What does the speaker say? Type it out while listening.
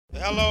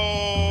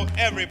Hello,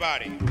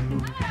 everybody.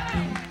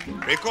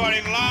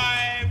 Recording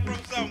live from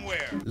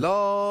somewhere. Lord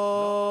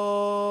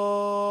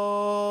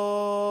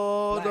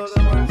of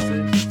the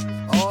mercy,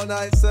 all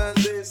night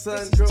Sunday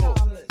Central.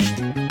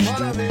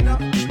 Follow me now,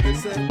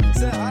 listen,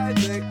 say I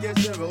think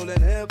it's your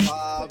rolling hip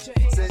hop.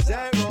 Say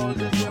J-Roll,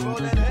 it's your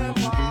rolling hip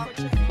hop.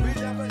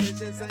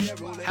 Redefinition, say you're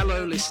rolling.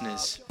 Hello,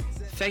 listeners.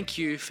 Thank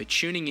you for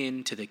tuning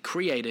in to the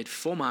Created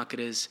for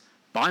Marketers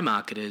by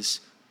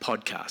Marketers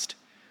podcast.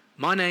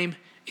 My name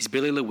is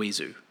Billy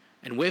Louizu,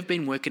 and we've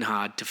been working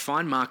hard to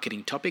find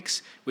marketing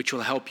topics which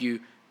will help you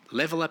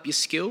level up your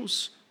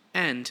skills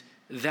and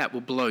that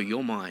will blow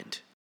your mind.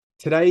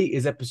 Today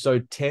is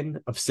episode 10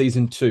 of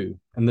season 2,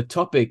 and the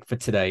topic for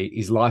today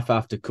is life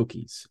after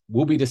cookies.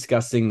 We'll be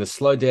discussing the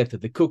slow death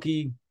of the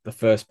cookie, the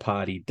first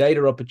party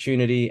data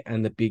opportunity,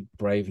 and the big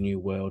brave new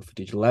world for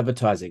digital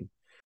advertising.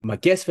 My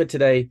guest for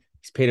today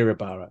is Peter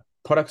Ibarra,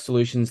 product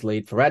solutions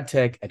lead for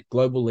AdTech at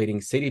global leading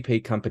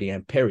CDP company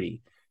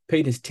Amperity.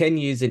 Pete has 10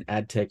 years in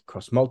ad tech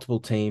across multiple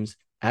teams,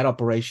 ad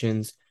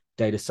operations,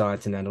 data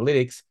science and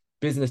analytics,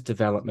 business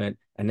development,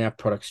 and now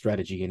product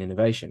strategy and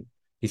innovation.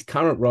 His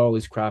current role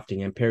is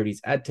crafting Amperity's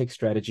ad tech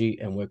strategy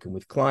and working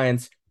with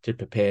clients to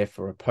prepare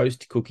for a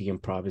post-cookie and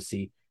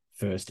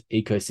privacy-first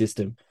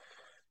ecosystem.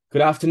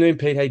 Good afternoon,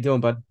 Pete. How you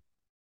doing, bud?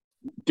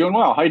 Doing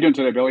well. How you doing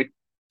today, Billy?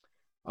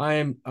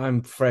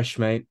 I'm fresh,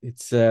 mate.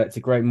 It's a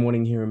great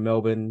morning here in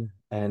Melbourne.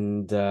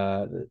 And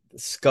the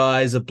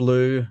skies are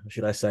blue,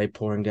 should I say,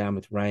 pouring down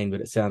with rain,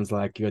 but it sounds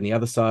like you're on the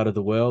other side of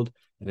the world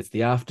and it's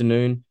the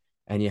afternoon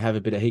and you have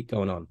a bit of heat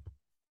going on.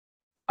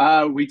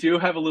 We do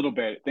have a little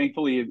bit.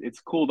 Thankfully, it's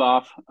cooled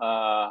off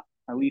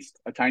at least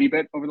a tiny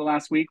bit over the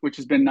last week, which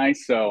has been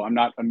nice. So I'm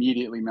not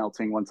immediately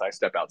melting once I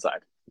step outside,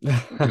 which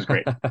is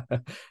great.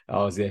 I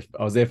was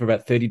there for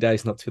about 30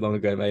 days not too long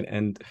ago, mate,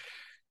 and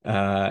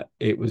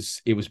it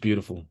was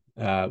beautiful.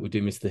 We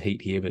do miss the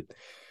heat here, but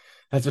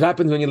that's what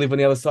happens when you live on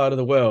the other side of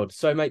the world.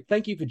 So, mate,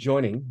 thank you for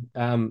joining.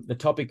 The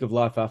topic of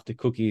life after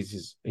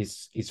cookies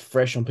is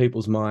fresh on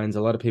people's minds.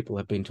 A lot of people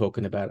have been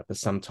talking about it for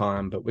some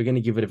time, but we're going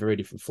to give it a very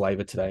different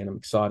flavor today, and I'm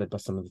excited by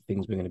some of the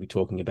things we're going to be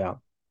talking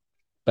about.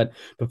 But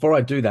before I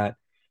do that,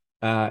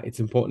 it's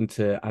important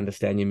to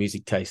understand your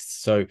music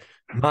tastes. So,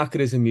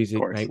 marketers and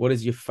music, mate, what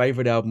is your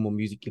favorite album or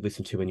music you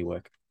listen to when you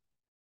work?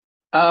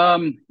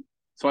 So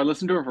I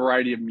listen to a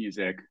variety of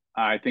music.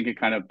 I think it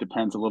kind of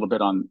depends a little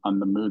bit on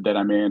the mood that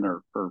I'm in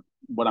or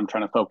what I'm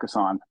trying to focus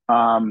on.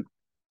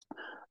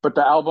 But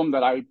the album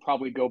that I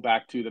probably go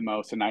back to the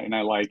most and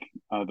I like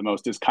the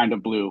most is Kind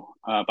of Blue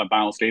by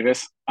Miles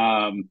Davis.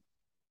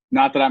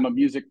 Not that I'm a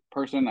music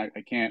person. I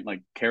can't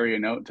like carry a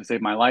note to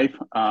save my life.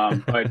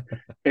 But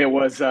it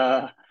was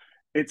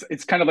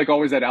it's kind of like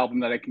always that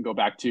album that I can go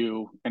back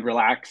to and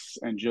relax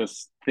and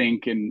just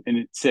think and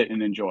sit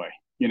and enjoy,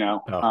 you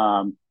know.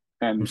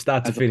 And from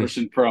start to finish.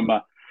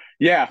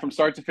 From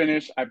start to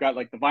finish, I've got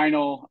like the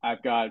vinyl,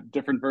 I've got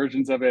different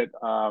versions of it.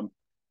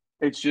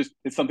 It's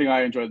something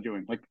I enjoy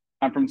doing. Like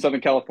I'm from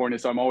Southern California,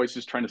 so I'm always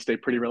just trying to stay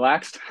pretty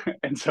relaxed.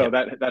 And so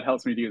that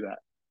helps me do that.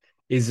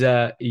 Is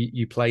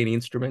you play any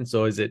instruments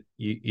or is it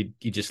you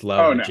just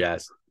love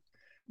jazz?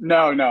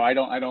 No, I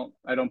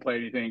don't play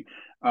anything.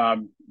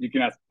 You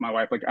can ask my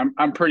wife, like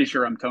I'm pretty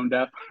sure I'm tone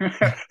deaf.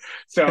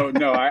 So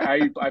no,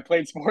 I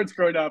played sports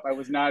growing up. I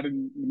was not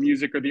in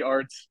music or the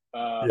arts.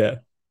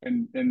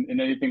 And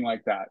anything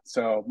like that.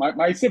 So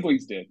my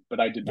siblings did, but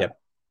I did not.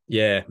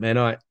 Yeah, man,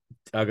 I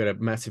got a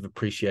massive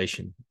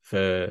appreciation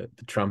for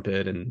the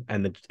trumpet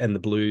and the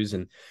blues.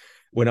 And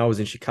when I was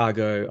in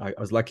Chicago, I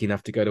was lucky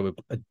enough to go to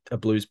a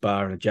blues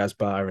bar and a jazz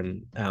bar.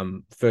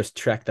 And first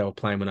track they were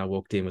playing when I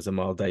walked in was a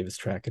Miles Davis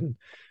track. And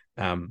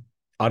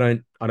I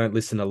don't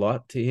listen a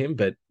lot to him,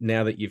 but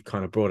now that you've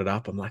kind of brought it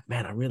up, I'm like,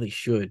 man, I really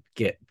should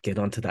get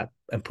onto that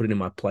and put it in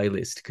my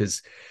playlist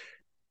because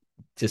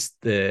just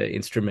the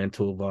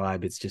instrumental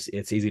vibe,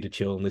 it's easy to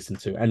chill and listen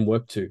to and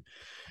work to.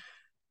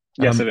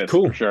 Yes, it is.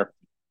 Cool. For sure.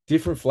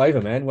 Different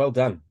flavor, man. Well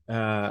done.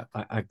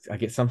 I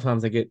get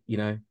sometimes I get,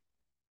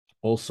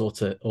 all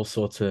sorts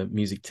of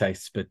music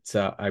tastes, but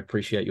I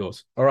appreciate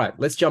yours. All right,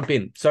 let's jump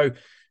in. So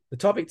the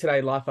topic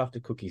today, life after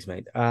cookies,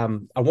 mate. I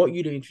want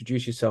you to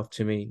introduce yourself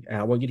to me.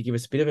 I want you to give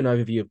us a bit of an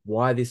overview of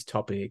why this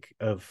topic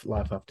of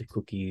life after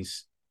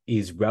cookies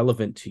is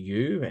relevant to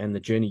you and the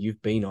journey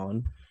you've been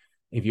on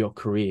of your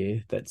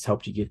career that's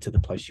helped you get to the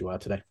place you are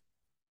today.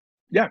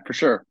 Yeah, for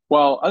sure.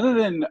 Well, other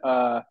than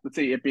let's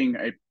say it being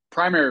a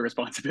primary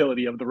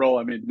responsibility of the role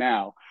I'm in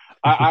now,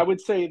 I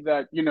would say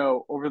that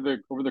over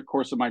the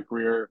course of my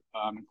career,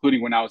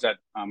 including when I was at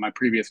my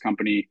previous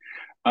company,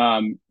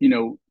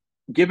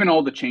 given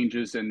all the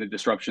changes and the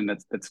disruption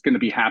that's going to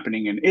be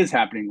happening and is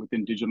happening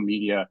within digital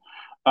media,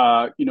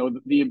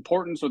 the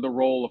importance or the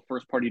role of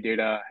first party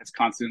data has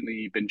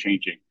constantly been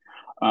changing.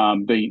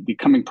 The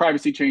coming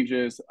privacy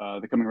changes,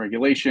 the coming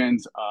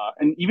regulations,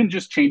 and even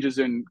just changes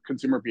in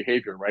consumer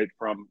behavior, right?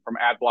 From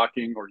ad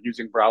blocking or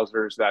using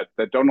browsers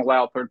that don't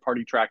allow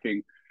third-party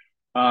tracking.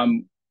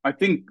 I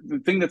think the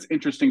thing that's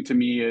interesting to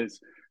me is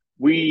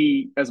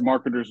we as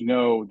marketers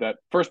know that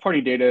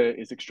first-party data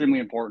is extremely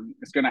important.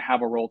 It's going to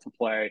have a role to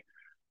play.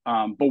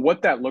 But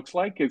what that looks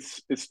like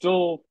is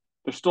still,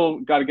 they're still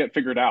got to get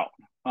figured out.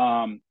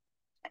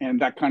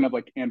 And that kind of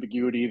like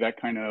ambiguity, that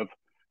kind of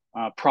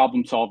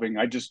problem solving,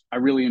 I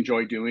really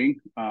enjoy doing.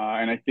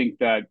 And I think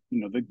that,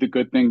 the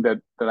good thing that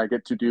I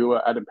get to do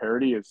at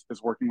Imperity is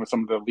working with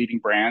some of the leading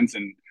brands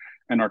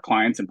and our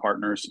clients and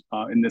partners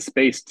in this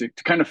space to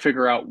kind of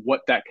figure out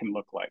what that can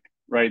look like,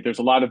 right? There's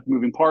a lot of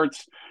moving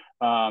parts.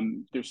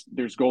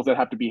 There's goals that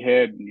have to be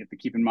hit, and you have to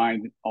keep in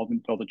mind all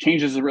the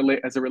changes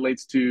as it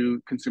relates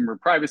to consumer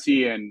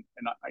privacy and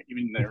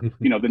even their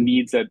the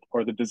needs that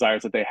or the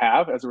desires that they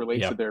have as it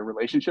relates to their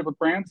relationship with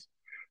brands.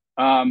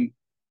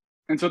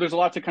 And so there's a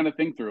lot to kind of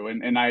think through,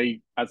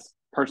 and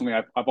personally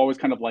I've always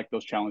kind of liked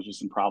those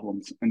challenges and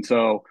problems. And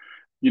so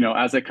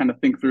as I kind of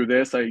think through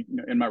this,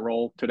 in my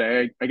role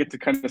today, I get to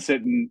kind of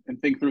sit and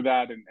think through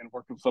that and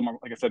work with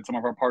like I said, some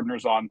of our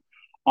partners on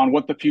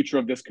what the future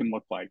of this can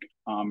look like.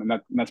 And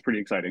that's pretty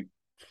exciting.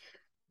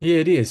 Yeah,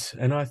 it is.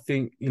 And I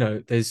think,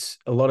 there's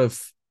a lot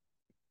of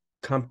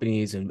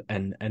companies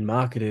and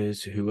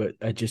marketers who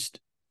are just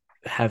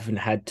haven't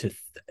had to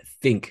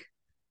think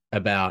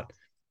about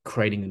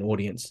creating an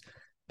audience.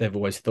 They've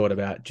always thought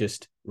about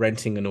just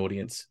renting an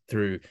audience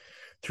through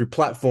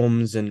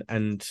platforms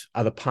and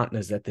other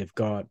partners that they've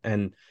got.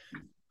 And,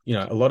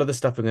 a lot of the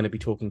stuff we're going to be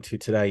talking to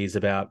today is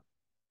about,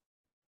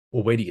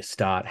 well, where do you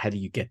start? How do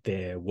you get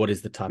there? What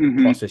is the type of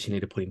process you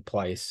need to put in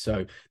place?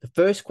 So the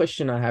first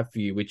question I have for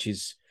you, which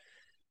is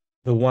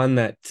the one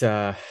that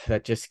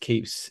just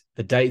keeps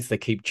the dates, they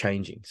keep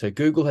changing. So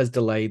Google has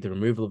delayed the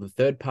removal of the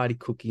third-party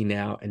cookie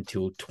now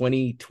until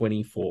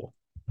 2024.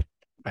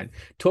 Right.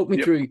 Talk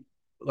me through,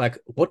 like,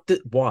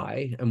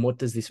 why and what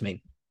does this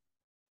mean?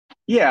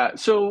 Yeah,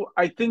 so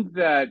I think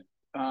that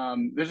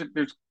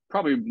there's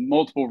probably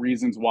multiple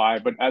reasons why,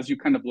 but as you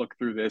kind of look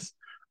through this,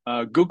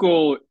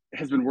 Google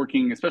has been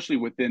working, especially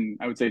within,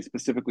 I would say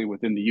specifically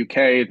within the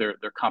UK,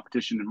 their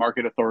competition and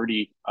market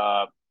authority,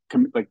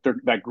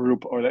 that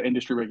group or the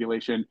industry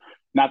regulation.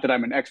 Not that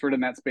I'm an expert in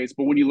that space,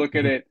 but when you look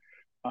at it,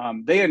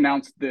 they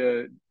announced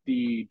the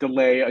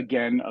delay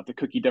again of the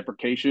cookie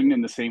deprecation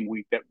in the same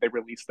week that they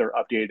released their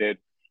updated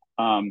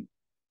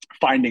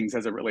findings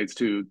as it relates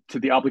to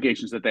the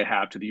obligations that they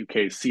have to the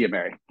UK's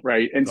CMA,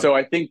 right? And so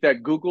I think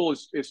that Google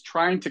is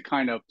trying to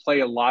kind of play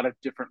a lot of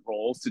different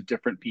roles to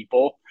different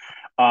people.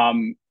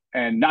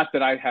 And not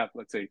that I have,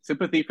 let's say,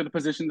 sympathy for the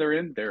position they're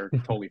in. They're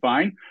totally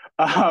fine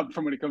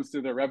from when it comes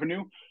to their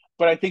revenue.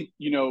 But I think,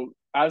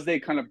 as they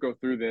kind of go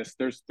through this,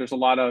 there's a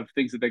lot of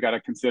things that they got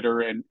to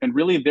consider. And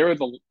really, they're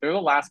the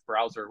last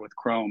browser with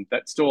Chrome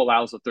that still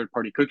allows the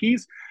third-party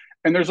cookies.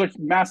 And there's a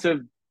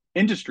massive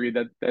industry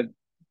that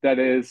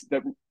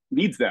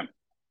needs them,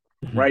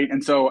 right?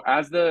 And so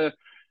as the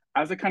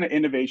kind of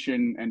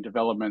innovation and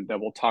development that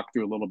we'll talk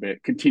through a little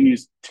bit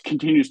continues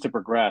to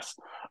progress,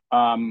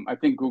 I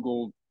think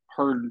Google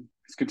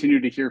has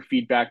continued to hear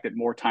feedback that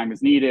more time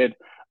is needed,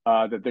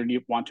 that they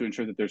want to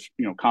ensure that there's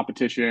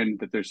competition,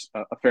 that there's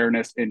a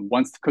fairness. And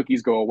once the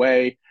cookies go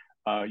away,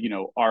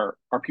 are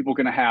people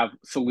going to have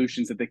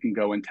solutions that they can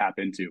go and tap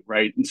into,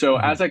 right? And so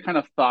as I kind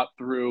of thought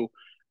through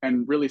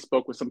and really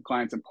spoke with some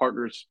clients and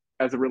partners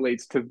as it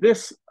relates to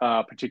this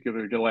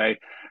particular delay,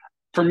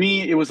 for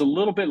me, it was a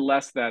little bit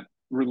less that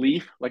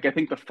relief. Like, I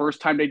think the first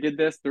time they did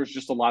this, there's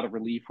just a lot of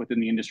relief within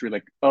the industry.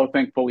 Like, oh,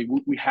 thankfully,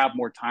 we have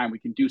more time. We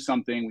can do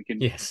something. We can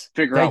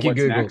figure out what's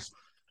Google. next.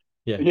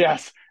 Yeah.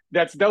 Yes,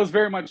 that was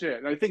very much it.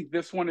 And I think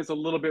this one is a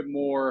little bit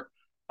more,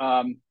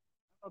 I don't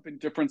know if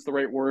indifference the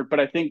right word, but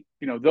I think,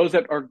 those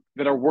that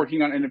are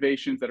working on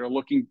innovations, that are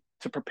looking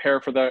to prepare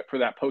for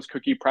that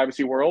post-cookie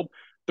privacy world,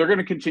 they're going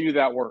to continue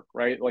that work,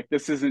 right? Like,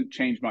 this isn't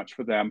changed much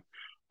for them.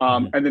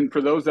 And then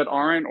for those that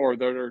aren't, or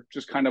that are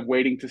just kind of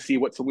waiting to see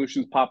what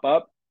solutions pop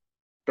up,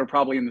 they're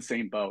probably in the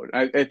same boat.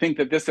 I think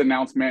that this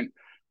announcement,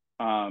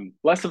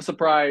 less of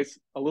surprise,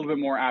 a little bit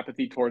more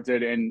apathy towards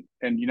it. And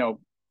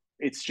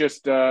it's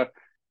just, it's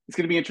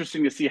going to be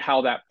interesting to see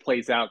how that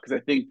plays out. Because I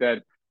think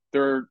that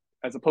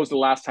as opposed to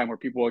last time where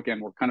people,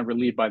 again, were kind of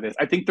relieved by this,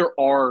 I think there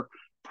are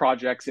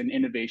projects and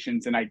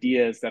innovations and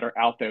ideas that are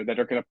out there that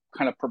are going to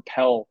kind of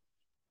propel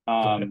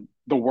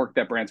the work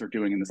that brands are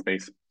doing in the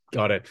space.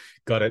 Got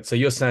it. So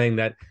you're saying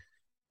that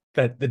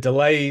the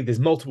delay, there's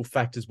multiple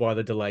factors why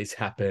the delays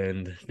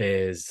happened.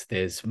 There's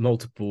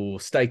multiple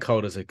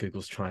stakeholders that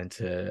Google's trying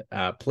to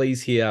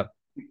please here,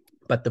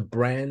 but the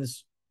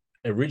brands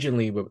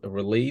originally were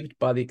relieved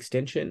by the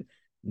extension.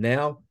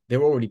 Now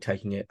they're already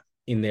taking it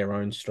in their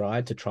own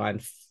stride to try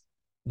and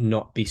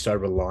not be so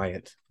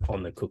reliant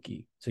on the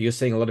cookie. So you're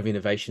seeing a lot of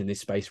innovation in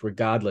this space,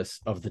 regardless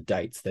of the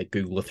dates that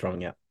Google are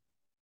throwing out.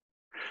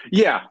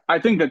 Yeah, I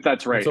think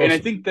that's right. That's awesome. And I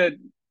think that,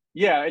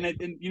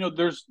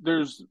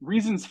 there's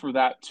reasons for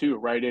that too,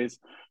 right? Is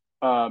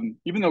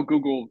even though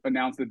Google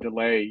announced the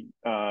delay,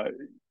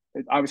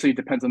 it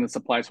depends on the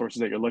supply sources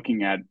that you're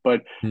looking at.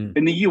 But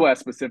in the US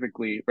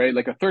specifically, right,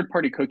 like a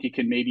third-party cookie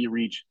can maybe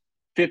reach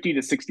 50 to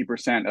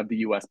 60% of the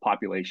US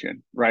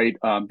population, right?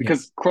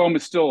 Because Chrome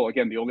is still,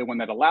 again, the only one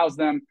that allows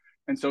them.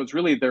 And so it's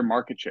really their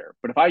market share.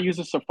 But if I use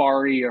a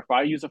Safari or if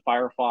I use a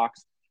Firefox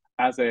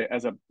as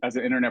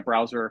an internet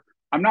browser,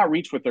 I'm not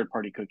reached with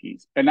third-party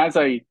cookies. And as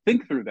I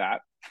think through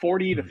that,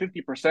 40 to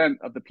 50%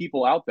 of the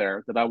people out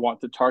there that I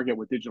want to target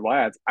with digital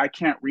ads, I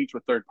can't reach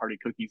with third-party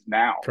cookies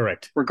now,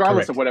 Correct.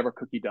 regardless of whatever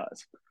cookie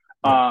does,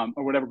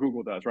 or whatever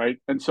Google does, right?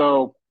 And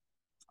so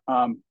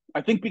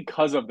I think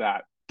because of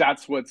that,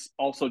 that's what's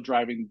also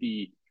driving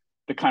the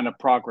kind of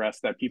progress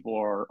that people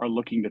are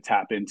looking to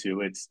tap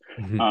into. It's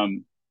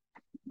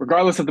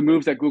regardless of the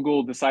moves that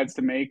Google decides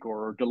to make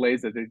or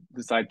delays that they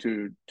decide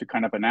to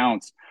kind of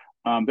announce,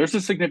 there's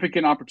a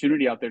significant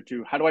opportunity out there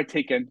too. How do I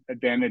take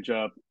advantage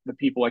of the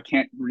people I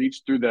can't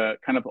reach through the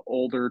kind of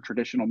older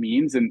traditional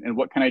means, and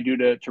what can I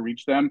do to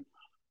reach them?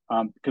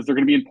 Because they're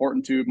going to be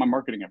important to my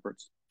marketing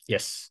efforts.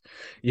 Yes.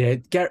 Yeah.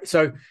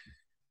 So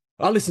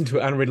I listened to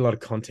it and read a lot of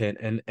content,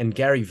 and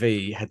Gary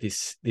Vee had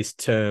this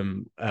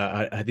term.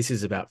 This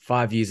is about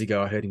 5 years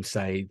ago. I heard him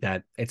say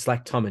that it's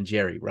like Tom and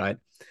Jerry, right?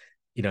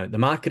 You know, the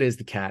marketer is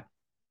the cat,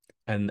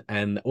 and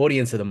the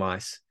audience are the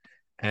mice,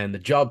 and the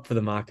job for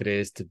the marketer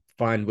is to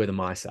find where the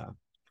mice are,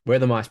 where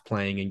the mice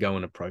playing, and go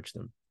and approach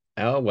them.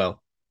 Oh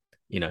well,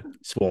 you know,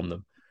 swarm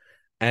them.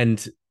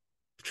 And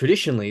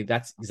traditionally,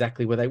 that's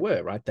exactly where they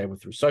were, right? They were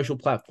through social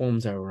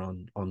platforms, they were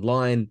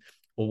online,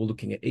 or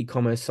looking at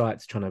e-commerce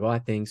sites trying to buy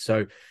things.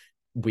 So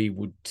we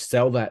would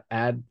sell that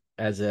ad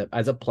as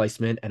a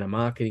placement, and a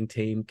marketing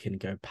team can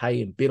go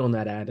pay and bid on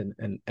that ad,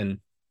 and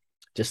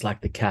just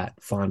like the cat,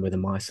 find where the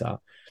mice are.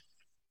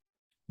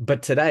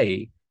 But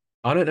today,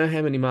 I don't know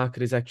how many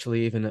marketers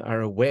actually even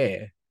are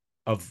aware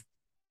of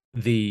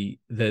the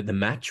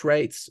match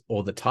rates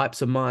or the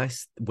types of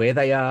mice, where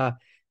they are.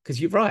 Because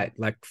you're right,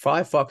 like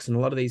Firefox and a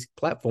lot of these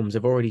platforms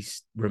have already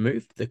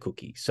removed the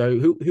cookie. So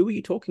who are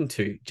you talking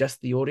to? Just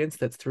the audience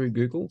that's through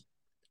Google?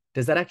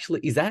 Is that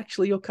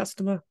actually your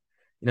customer?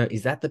 You know,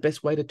 is that the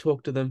best way to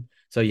talk to them?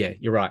 So yeah,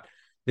 you're right.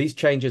 These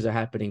changes are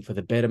happening for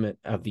the betterment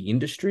of the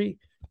industry,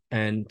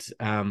 and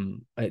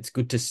it's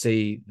good to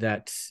see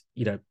that,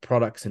 you know,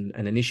 products and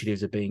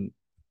initiatives are being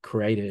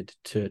created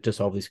to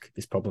solve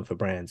this problem for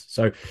brands.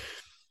 So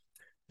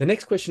the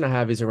next question I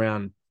have is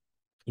around,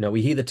 you know,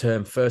 we hear the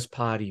term first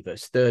party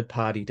versus third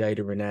party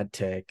data in ad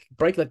tech.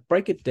 Break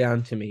it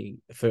down to me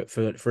for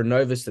a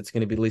novice that's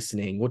going to be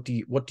listening. What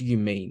do you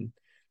mean?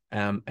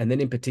 And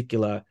then in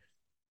particular,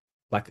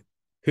 like,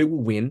 who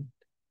will win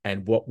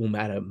and what will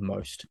matter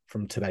most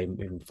from today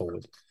moving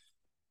forward?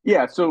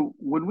 Yeah. So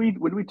when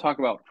we talk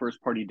about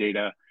first party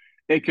data,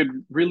 it could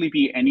really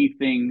be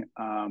anything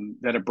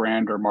that a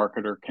brand or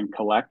marketer can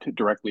collect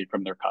directly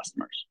from their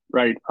customers,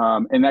 right?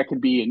 And that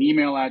could be an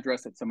email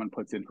address that someone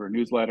puts in for a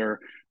newsletter,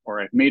 or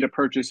I've made a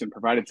purchase and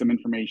provided some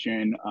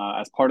information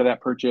as part of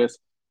that purchase.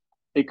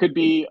 It could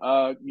be,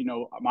 you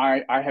know,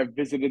 I have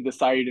visited the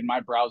site in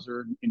my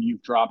browser, and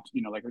you've dropped,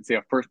 you know, like, let's say,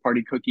 a first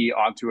party cookie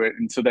onto it,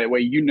 and so that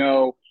way, you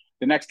know,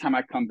 the next time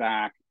I come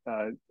back,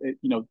 you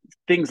know,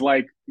 things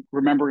like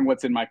remembering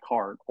what's in my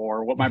cart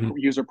or what my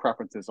user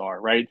preferences are,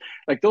 right?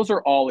 Like, those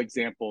are all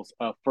examples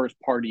of first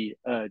party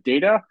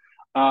data.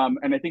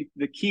 And I think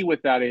the key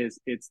with that is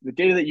it's the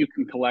data that you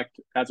can collect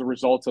as a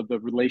result of the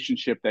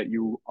relationship that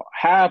you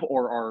have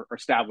or are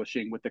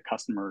establishing with the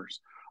customers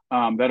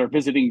that are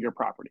visiting your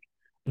property.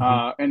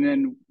 And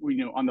then,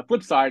 you know, on the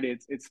flip side,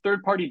 it's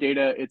third party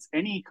data. It's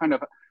any kind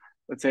of,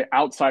 let's say,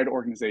 outside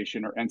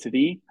organization or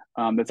entity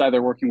that's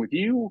either working with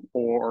you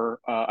or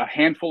a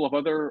handful of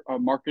other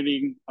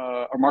marketing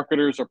or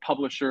marketers or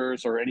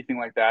publishers or anything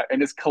like that,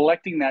 and is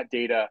collecting that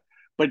data,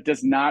 but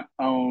does not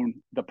own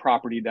the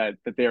property that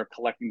they are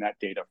collecting that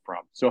data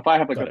from. So if I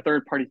have like a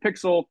third party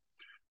pixel,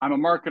 I'm a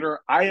marketer,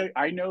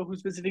 I know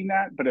who's visiting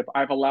that, but if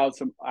I've allowed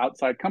some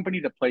outside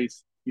company to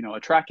place, you know, a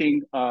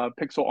tracking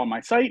pixel on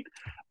my site,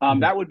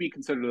 that would be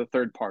considered a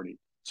third party.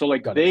 So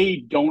like they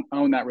don't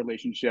own that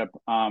relationship,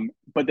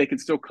 but they can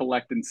still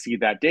collect and see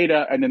that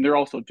data. And then they're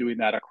also doing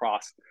that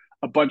across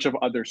a bunch of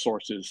other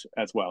sources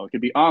as well. It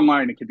could be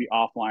online, it could be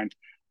offline,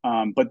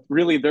 but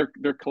really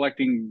they're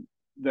collecting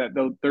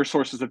their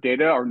sources of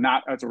data are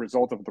not as a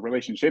result of the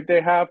relationship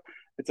they have.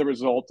 It's a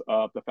result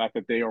of the fact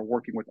that they are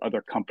working with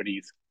other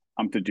companies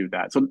to do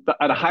that. So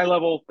at a high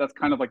level, that's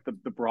kind of like the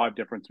broad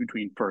difference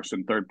between first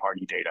and third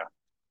party data.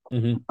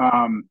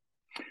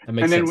 That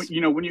makes and then sense.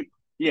 you know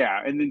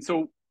and then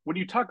so when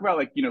you talk about,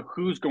 like, you know,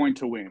 who's going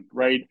to win,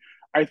 right?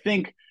 I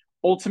think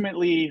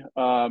ultimately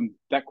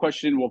that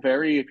question will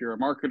vary if you're a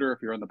marketer,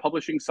 if you're on the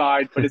publishing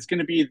side, but it's going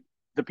to be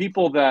the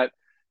people that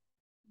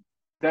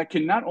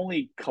can not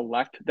only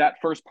collect that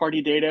first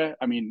party data.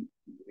 I mean,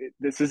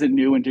 this isn't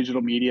new in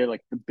digital media,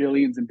 like the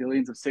billions and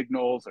billions of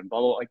signals and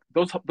blah, blah, like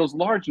those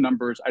large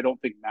numbers, I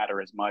don't think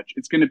matter as much.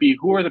 It's going to be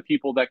who are the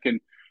people that can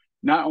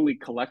not only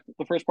collect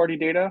the first party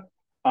data,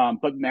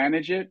 but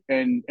manage it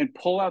and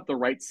pull out the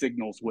right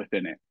signals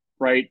within it.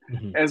 Right.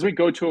 As we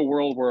go to a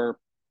world where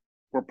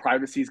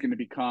privacy is going to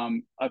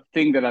become a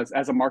thing that as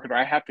a marketer,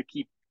 I have to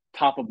keep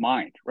top of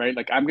mind, right?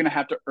 Like, I'm going to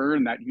have to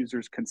earn that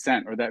user's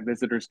consent or that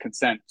visitor's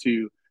consent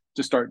to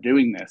start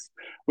doing this,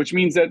 which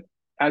means that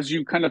as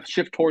you kind of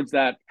shift towards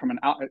that from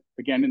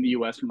again, in the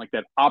US, from like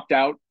that opt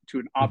out to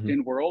an opt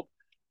in world,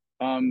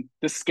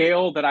 the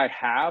scale that I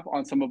have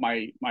on some of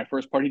my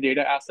first party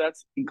data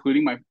assets,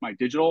 including my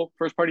digital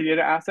first party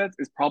data assets,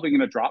 is probably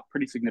going to drop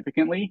pretty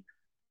significantly.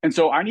 And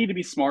so I need to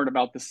be smart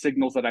about the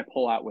signals that I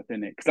pull out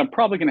within it, because I'm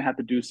probably going to have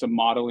to do some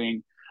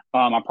modeling.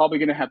 I'm probably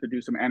going to have to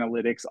do some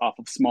analytics off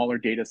of smaller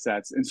data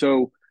sets. And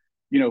so,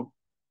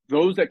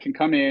 those that can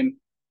come in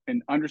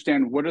and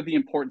understand what are the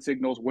important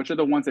signals, which are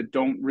the ones that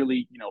don't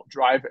really,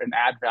 drive and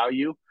add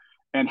value,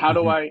 and how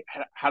do I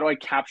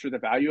capture the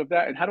value of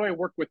that, and how do I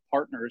work with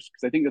partners?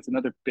 Because I think that's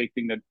another big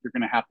thing that you're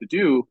going to have to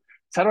do.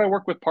 Is how do I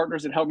work with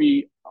partners that help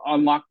me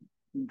unlock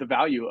the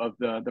value of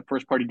the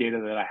first party data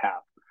that I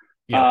have?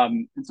 Yeah.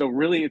 And so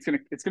really it's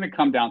gonna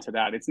come down to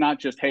that. It's not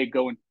just, hey,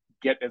 go and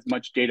get as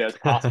much data as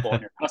possible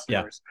on your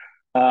customers,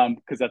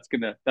 because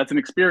that's an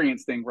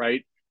experience thing,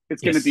 right?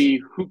 It's going to be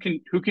who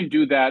can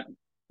do that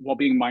while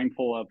being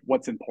mindful of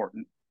what's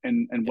important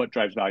and what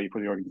drives value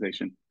for the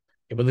organization.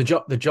 Yeah, but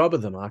the job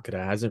of the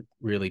marketer hasn't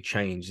really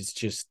changed. It's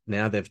just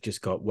now they've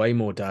just got way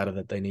more data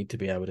that they need to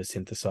be able to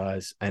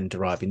synthesize and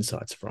derive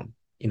insights from.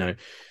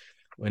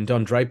 When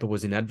Don Draper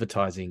was in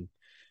advertising,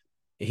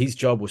 his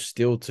job was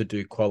still to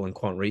do qual and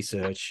quant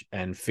research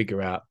and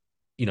figure out,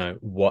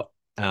 what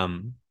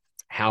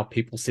how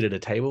people sit at a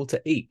table to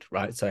eat,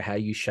 right? So how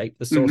you shape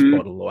the sauce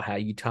bottle, or how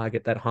you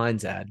target that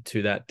Heinz ad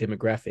to that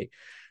demographic.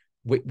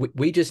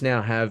 We just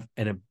now have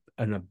an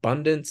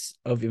abundance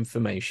of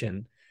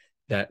information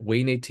that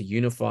we need to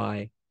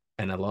unify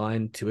and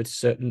align to a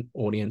certain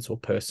audience or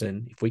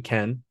person, if we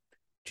can,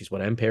 which is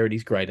what Amperity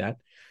is great at,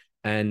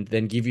 and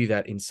then give you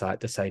that insight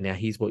to say, now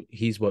here's what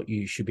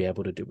you should be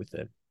able to do with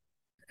it.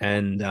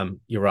 And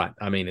you're right.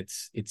 I mean,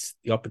 it's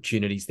the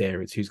opportunities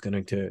there. It's who's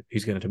going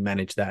to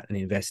manage that and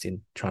invest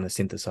in trying to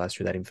synthesize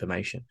through that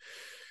information.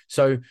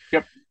 So,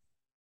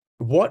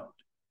 what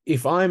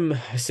if I'm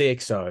a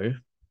CXO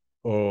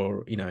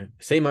or CMO,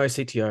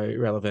 CTO,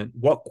 irrelevant?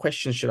 What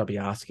questions should I be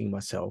asking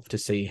myself to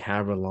see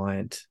how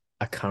reliant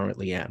I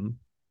currently am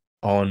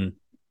on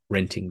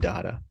renting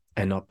data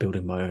and not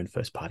building my own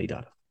first party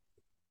data?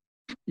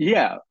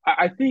 Yeah,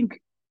 I think,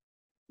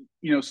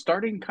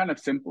 starting kind of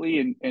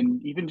simply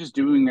and even just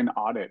doing an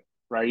audit,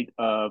 right,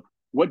 of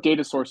what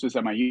data sources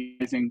am I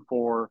using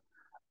for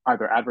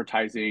either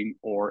advertising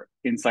or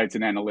insights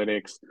and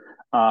analytics,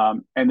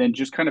 and then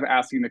just kind of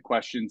asking the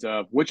questions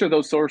of which of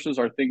those sources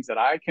are things that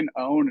I can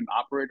own and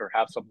operate or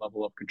have some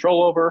level of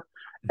control over,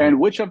 and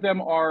which of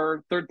them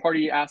are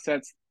third-party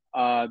assets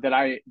that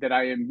I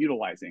am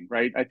utilizing,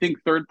 right? I think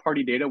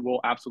third-party data will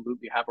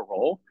absolutely have a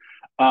role,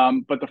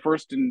 but the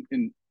first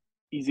and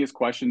easiest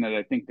question that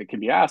I think that can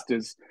be asked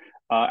is,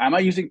 am I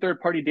using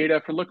third-party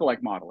data for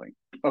lookalike modeling?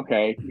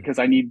 Okay, because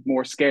I need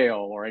more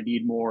scale or I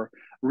need more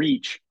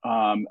reach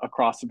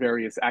across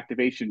various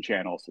activation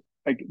channels.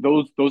 Like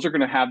those are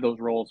going to have those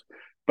roles.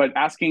 But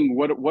asking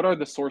what are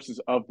the sources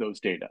of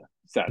those data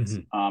sets?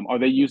 Are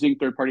they using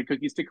third-party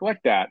cookies to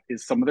collect that?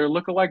 Is some of their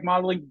lookalike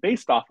modeling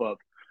based off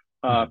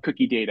of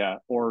cookie data,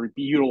 or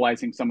be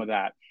utilizing some of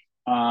that?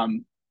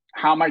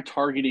 How am I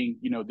targeting,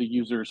 the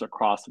users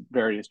across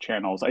various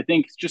channels? I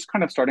think just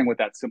kind of starting with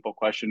that simple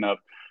question of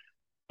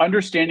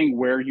understanding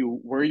where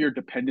your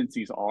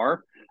dependencies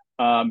are,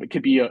 it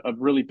could be a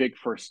really big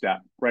first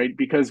step, right?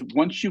 Because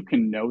once you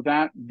can know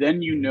that,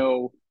 then you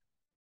know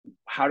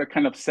how to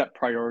kind of set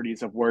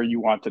priorities of where you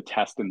want to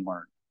test and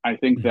learn. I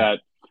think that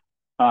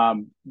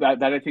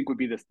I think would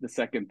be the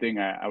second thing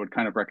I would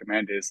kind of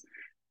recommend is,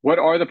 what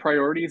are the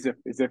priorities?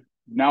 If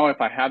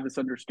I have this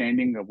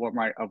understanding of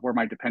where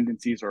my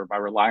dependencies or my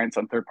reliance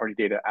on third-party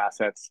data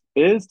assets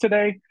is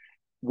today,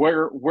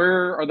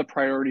 where are the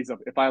priorities of,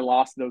 if I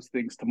lost those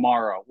things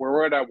tomorrow, where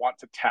would I want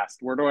to test?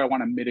 Where do I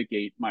want to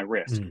mitigate my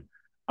risk?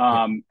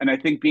 And I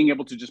think being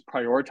able to just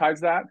prioritize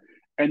that,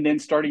 and then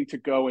starting to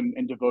go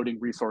and devoting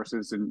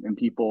resources and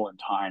people and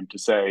time to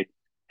say,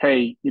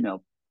 hey,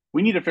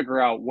 we need to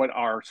figure out what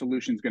our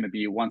solution is going to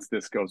be once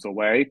this goes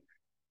away.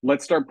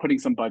 Let's start putting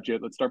some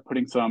budget. Let's start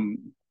putting some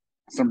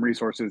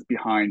resources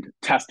behind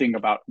testing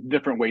about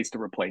different ways to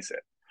replace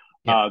it.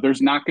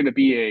 There's not going to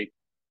be a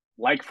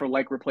like for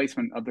like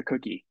replacement of the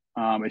cookie.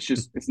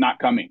 It's not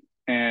coming.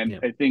 And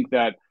I think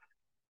that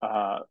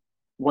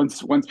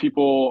once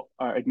people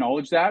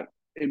acknowledge that,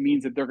 it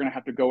means that they're going to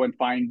have to go and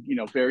find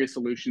various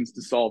solutions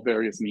to solve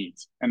various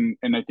needs. And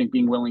I think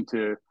being willing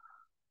to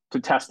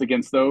test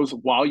against those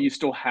while you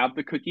still have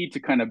the cookie to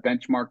kind of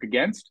benchmark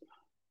against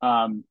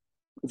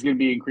is going to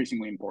be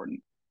increasingly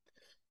important.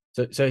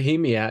 So hear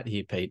me out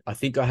here, Pete. I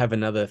think I have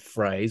another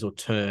phrase or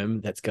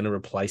term that's going to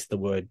replace the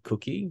word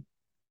cookie.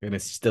 And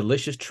it's a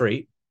delicious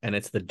treat, and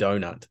it's the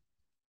donut,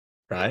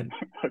 right?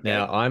 Okay.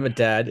 Now, I'm a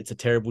dad. It's a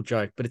terrible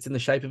joke, but it's in the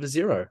shape of a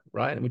zero,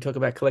 right? And we talk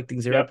about collecting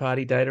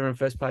zero-party data and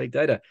first-party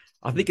data.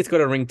 I think it's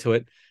got a ring to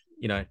it,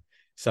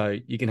 so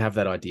you can have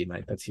that idea,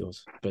 mate. That's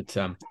yours. But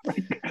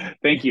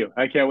thank you.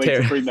 I can't wait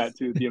to bring that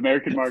to the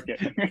American market.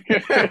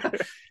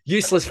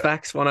 Useless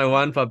Facts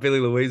 101 by Billy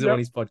Loiseau on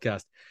his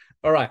podcast.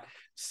 All right.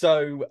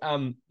 So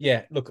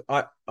yeah, look,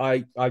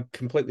 I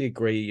completely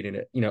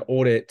agree.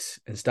 Audit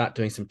and start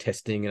doing some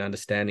testing and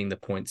understanding the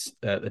points,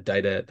 the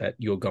data that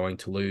you're going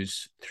to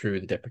lose through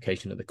the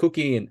deprecation of the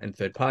cookie and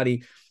third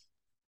party.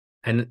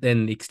 And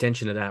then the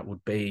extension of that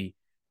would be,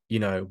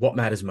 what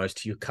matters most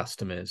to your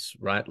customers,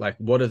 right? Like,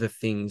 what are the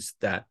things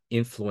that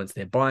influence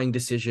their buying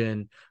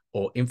decision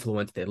or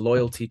influence their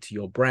loyalty to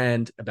your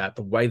brand about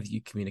the way that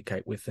you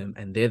communicate with them?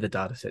 And they're the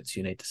data sets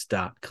you need to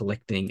start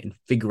collecting and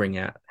figuring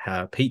out,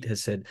 how Pete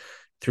has said,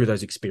 through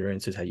those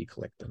experiences, how you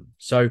collect them.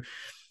 So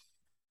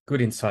good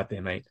insight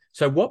there, mate.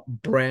 So what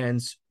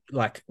brands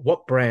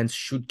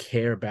should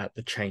care about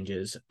the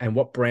changes, and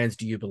what brands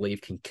do you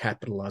believe can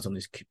capitalize on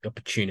this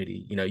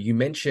opportunity? You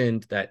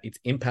mentioned that it's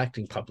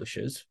impacting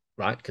publishers,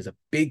 right? Because a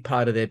big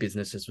part of their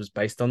businesses was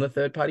based on the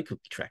third-party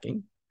cookie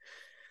tracking.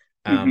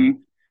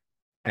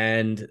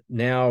 And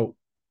now,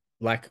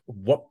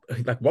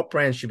 what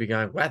brands should be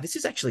going, wow, this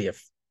is actually a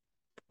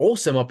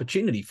awesome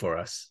opportunity for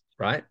us,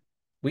 right?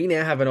 We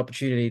now have an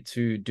opportunity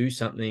to do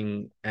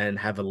something and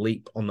have a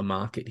leap on the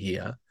market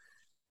here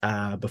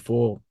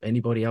before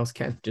anybody else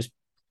can. Just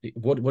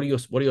what are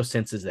your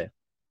senses there?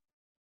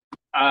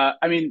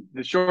 I mean,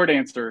 the short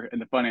answer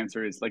and the fun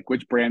answer is like,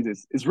 which brands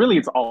is really,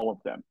 it's all of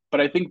them. But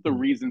I think the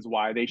reasons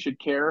why they should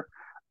care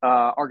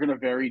are going to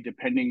vary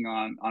depending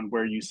on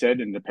where you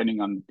sit and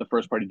depending on the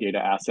first party data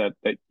asset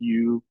that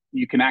you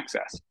can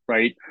access,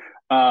 right?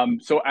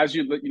 So as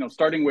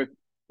starting with,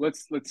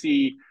 let's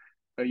see,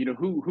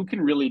 who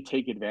can really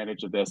take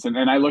advantage of this,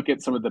 and I look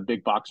at some of the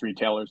big box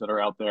retailers that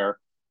are out there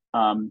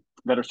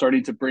that are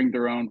starting to bring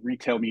their own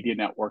retail media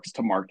networks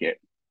to market.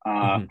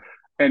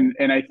 And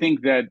I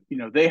think that,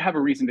 they have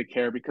a reason to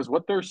care, because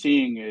what they're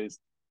seeing is,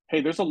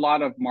 hey, there's a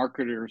lot of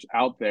marketers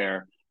out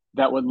there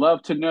that would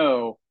love to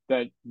know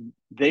that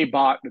they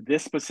bought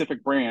this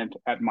specific brand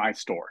at my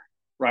store,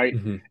 right?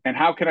 And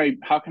how can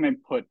I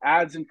put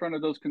ads in front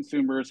of those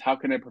consumers? How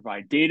can I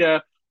provide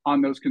data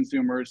on those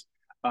consumers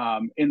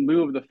in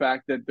lieu of the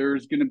fact that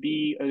there's going to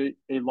be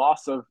a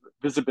loss of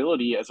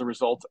visibility as a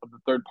result of the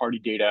third-party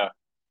data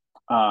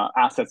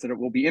assets that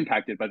will be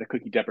impacted by the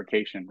cookie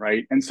deprecation,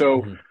 right? And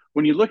so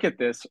when you look at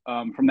this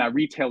from that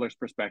retailer's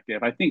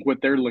perspective, I think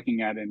what they're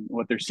looking at and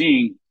what they're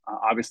seeing,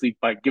 obviously,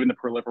 by given the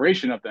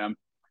proliferation of them,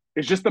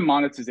 is just the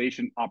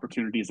monetization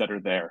opportunities that are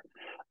there.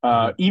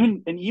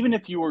 Even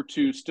if you were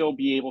to still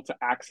be able to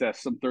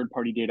access some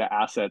third-party data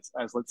assets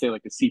as, let's say,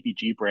 like a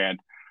CPG brand,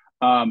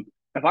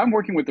 if I'm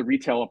working with a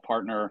retailer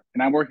partner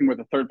and I'm working with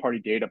a third-party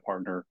data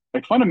partner,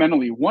 like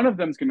fundamentally, one of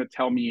them is going to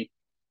tell me,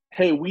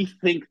 hey, we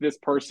think this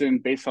person,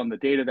 based on the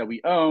data that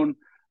we own,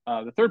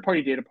 the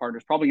third-party data partner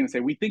is probably going to say,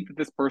 we think that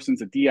this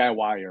person's a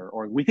DIYer,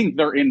 or we think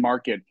they're in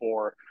market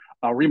for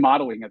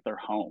remodeling at their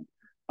home.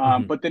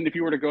 But then if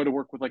you were to go to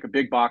work with like a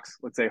big box,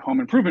 let's say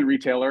home improvement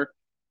retailer,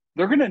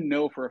 they're going to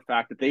know for a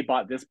fact that they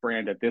bought this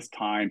brand at this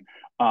time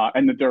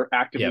and that they're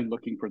actively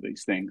looking for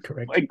these things.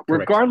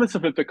 Regardless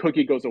of if the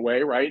cookie goes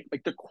away, right?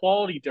 Like the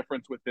quality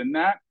difference within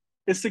that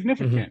is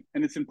significant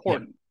and it's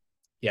important.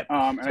 And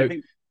I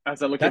think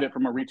as I look at it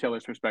from a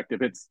retailer's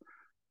perspective, it's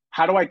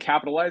how do I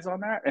capitalize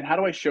on that? And how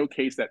do I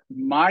showcase that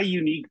my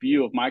unique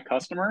view of my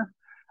customer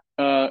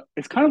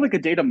is kind of like a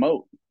data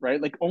moat,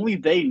 right? Like only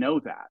they know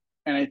that.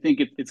 And I think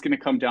it's going to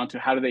come down to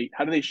how do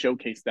they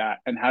showcase that,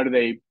 and how do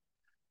they,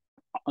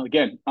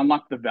 again,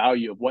 unlock the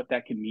value of what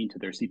that can mean to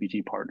their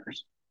CPG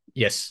partners.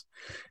 Yes.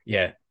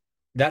 Yeah.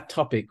 That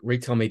topic,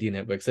 retail media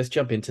networks, let's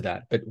jump into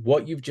that. But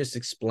what you've just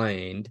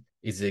explained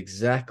is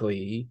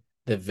exactly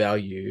the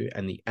value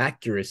and the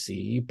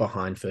accuracy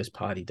behind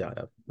first-party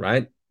data,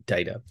 right?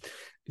 Data.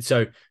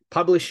 So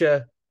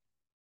publisher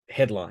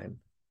headline,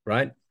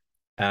 right?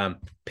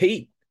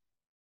 Pete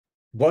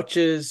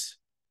watches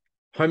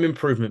home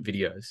improvement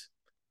videos.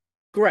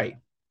 Great.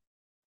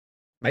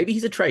 Maybe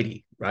he's a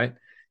tradie, right?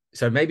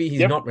 So maybe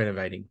he's not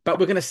renovating, but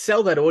we're going to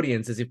sell that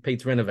audience as if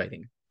Pete's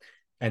renovating.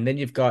 And then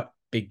you've got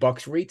big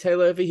box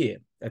retailer over here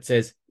that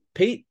says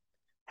Pete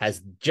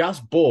has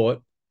just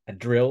bought a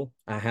drill,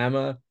 a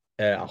hammer,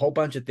 a whole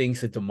bunch of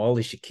things to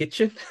demolish a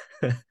kitchen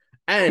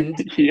and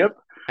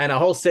a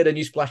whole set of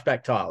new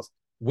splashback tiles.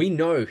 We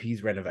know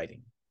he's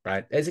renovating,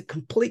 right? There's a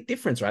complete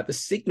difference, right? The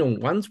signal,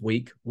 one's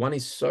weak, one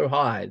is so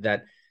high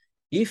that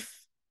if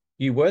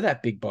you were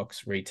that big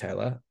box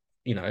retailer,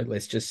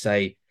 let's just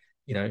say,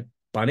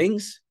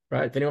 Bunnings,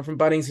 right? If anyone from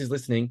Bunnings is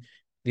listening,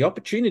 the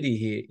opportunity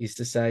here is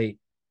to say,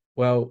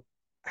 well,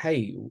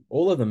 hey,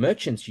 all of the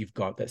merchants you've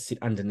got that sit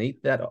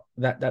underneath that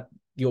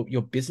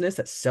your business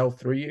that sell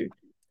through you,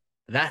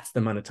 that's the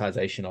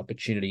monetization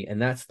opportunity.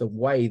 And that's the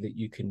way that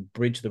you can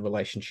bridge the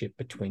relationship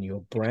between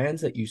your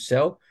brands that you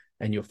sell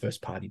and your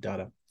first party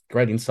data.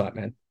 Great insight,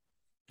 man.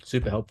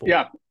 Super helpful.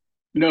 Yeah,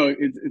 no,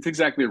 it's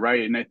exactly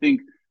right. And I think,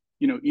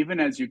 even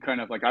as you kind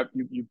of like,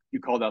 you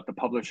called out the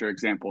publisher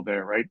example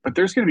there, right? But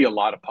there's going to be a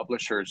lot of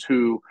publishers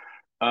who,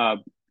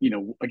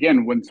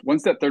 again,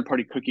 once that third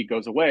party cookie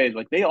goes away,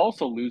 like they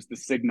also lose the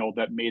signal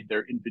that made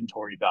their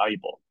inventory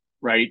valuable,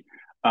 right?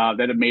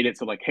 That have made it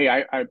so like, hey,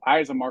 I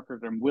as a marketer,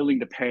 I'm willing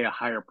to pay a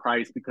higher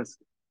price because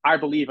I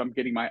believe I'm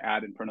getting my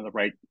ad in front of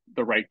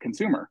the right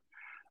consumer.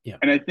 Yeah.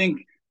 And I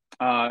think,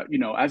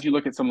 as you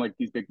look at some like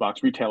these big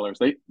box retailers,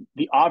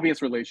 the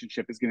obvious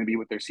relationship is going to be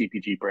with their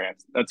CPG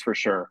brands. That's for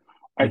sure.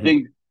 I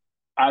think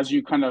as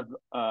you kind of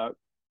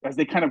as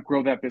they kind of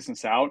grow that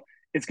business out,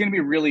 it's going to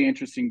be really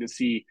interesting to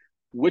see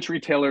which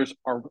retailers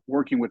are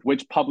working with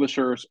which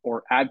publishers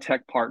or ad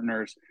tech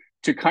partners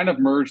to kind of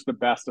merge the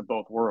best of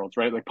both worlds,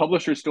 right? Like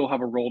publishers still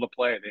have a role to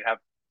play. They have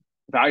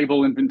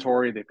valuable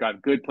inventory, they've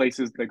got good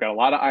places, they've got a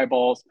lot of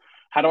eyeballs.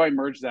 How do I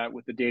merge that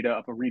with the data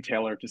of a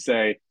retailer to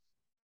say,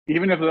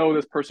 even if though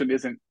this person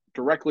isn't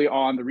directly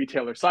on the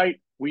retailer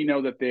site, we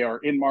know that they are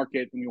in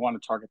market and we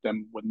want to target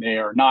them when they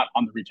are not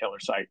on the retailer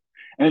site.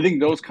 And I think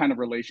those kind of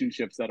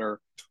relationships that are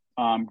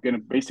going to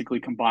basically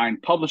combine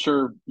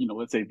publisher,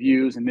 let's say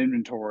views and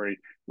inventory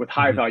with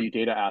high value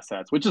data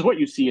assets, which is what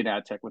you see in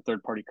ad tech with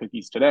third party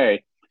cookies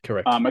today.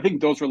 Correct. I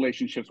think those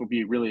relationships will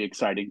be really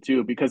exciting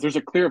too, because there's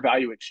a clear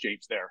value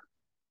exchange there.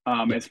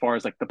 As far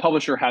as like the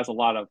publisher has a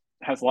lot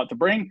to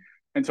bring,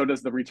 and so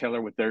does the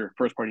retailer with their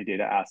first party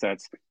data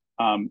assets.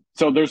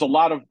 So there's a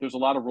lot of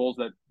roles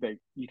that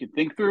you can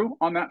think through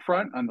on that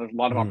front, and there's a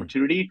lot of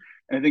opportunity.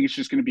 And I think it's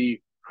just going to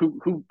be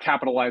who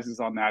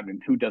capitalizes on that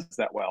and who does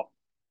that well.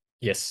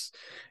 Yes.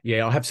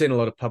 Yeah, I have seen a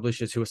lot of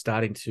publishers who are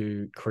starting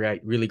to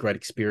create really great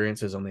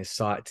experiences on their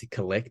site to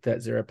collect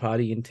that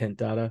zero-party intent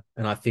data.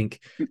 And I think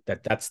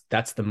that's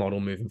the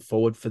model moving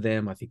forward for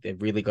them. I think they've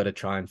really got to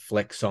try and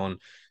flex on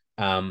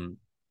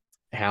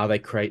how they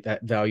create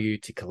that value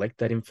to collect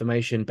that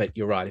information. But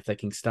you're right, if they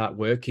can start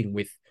working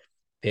with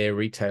their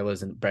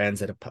retailers and brands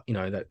that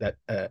are,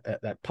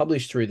 that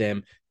publish through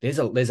them, there's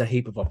a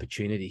heap of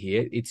opportunity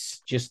here.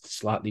 It's just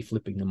slightly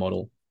flipping the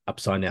model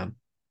upside down.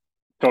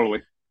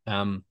 Totally.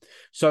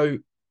 So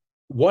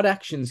what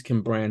actions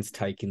can brands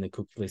take in the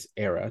cookieless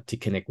era to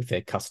connect with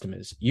their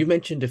customers? You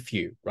mentioned a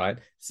few, right?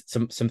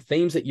 Some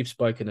themes that you've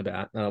spoken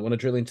about, and I want to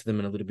drill into them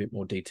in a little bit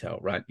more detail,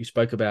 right? You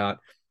spoke about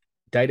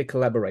data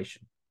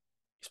collaboration.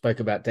 You spoke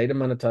about data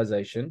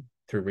monetization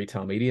through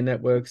retail media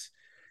networks.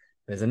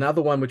 There's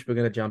another one which we're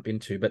going to jump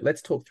into, but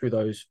let's talk through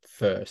those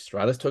first,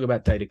 right? Let's talk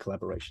about data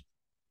collaboration.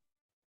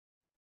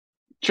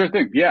 Sure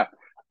thing. Yeah.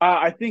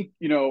 I think,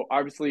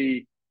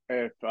 obviously,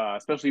 if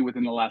especially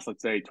within the last,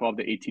 let's say, 12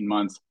 to 18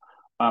 months,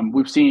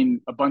 we've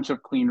seen a bunch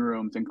of clean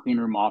rooms and clean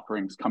room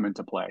offerings come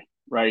into play,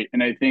 right?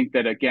 And I think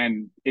that,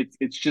 again,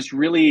 it's just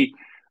really,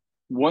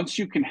 once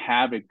you can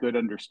have a good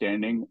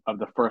understanding of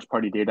the first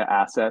party data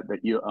asset that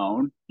you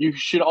own, you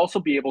should also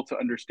be able to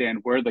understand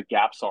where the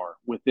gaps are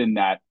within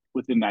that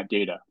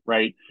data,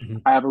 right?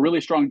 I have a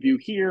really strong view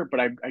here, but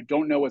I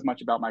don't know as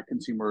much about my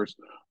consumers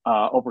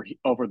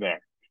over there.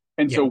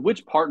 And so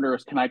which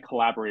partners can I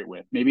collaborate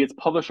with? Maybe it's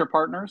publisher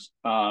partners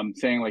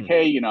saying like,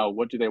 hey,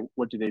 what do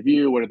they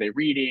view? What are they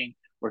reading?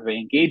 What are they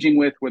engaging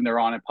with when they're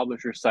on a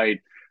publisher site?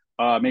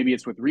 Maybe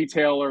it's with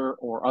retailer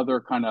or other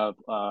kind of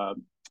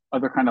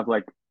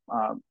like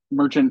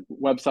merchant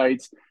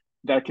websites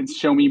that can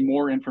show me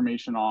more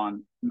information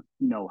on,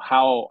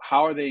 how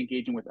are they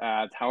engaging with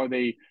ads?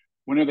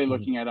 When are they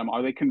looking at them?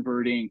 Are they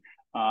converting?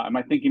 Am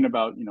I thinking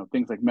about,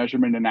 things like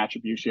measurement and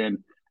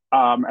attribution?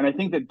 And I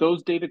think that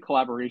those data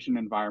collaboration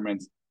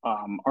environments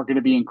are going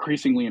to be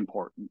increasingly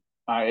important.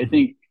 I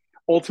think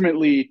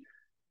ultimately,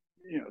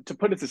 to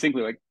put it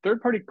succinctly, like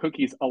third-party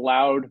cookies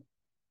allowed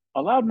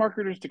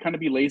marketers to kind of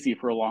be lazy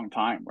for a long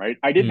time, right?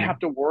 I didn't have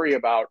to worry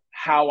about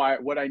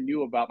what I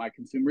knew about my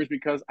consumers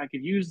because I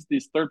could use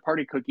this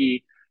third-party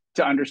cookie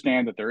to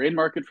understand that they're in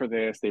market for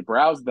this, they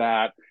browse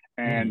that,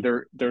 and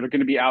they're going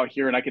to be out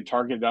here, and I could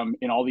target them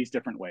in all these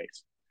different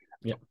ways.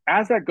 Yeah.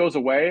 As that goes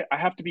away, I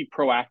have to be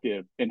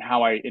proactive in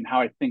how I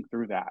think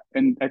through that.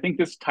 And I think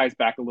this ties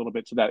back a little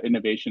bit to that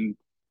innovation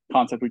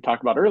concept we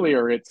talked about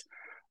earlier. It's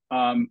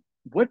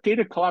what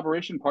data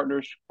collaboration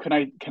partners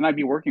can I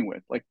be working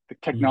with? Like the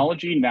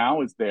technology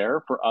now is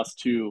there for us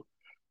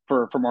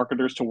for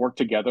marketers to work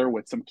together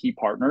with some key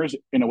partners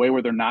in a way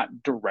where they're not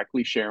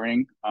directly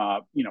sharing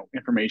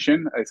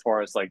information, as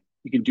far as like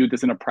you can do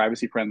this in a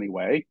privacy friendly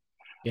way.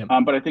 Yeah.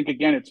 But I think,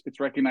 again, it's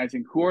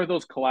recognizing who are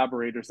those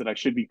collaborators that I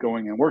should be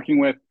going and working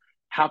with.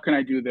 How can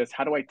I do this?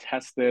 How do I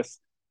test this?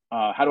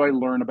 How do I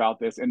learn about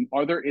this? And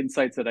are there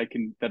insights that I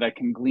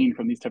can glean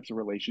from these types of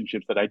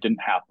relationships that I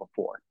didn't have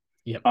before?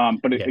 Yeah.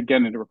 But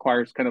again, it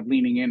requires kind of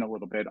leaning in a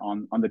little bit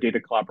on the data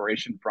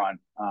collaboration front.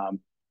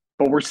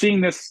 But we're seeing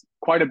this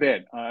quite a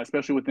bit,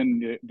 especially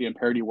within the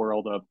Imperity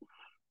world of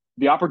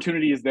the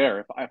opportunity is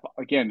there.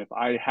 If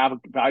I have a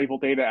valuable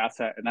data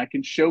asset and I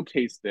can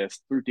showcase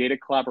this through data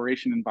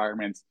collaboration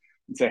environments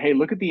and say, hey,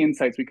 look at the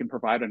insights we can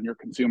provide on your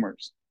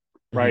consumers,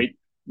 right?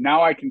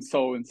 Now I can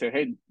and say,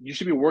 hey, you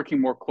should be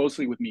working more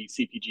closely with me,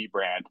 CPG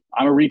brand.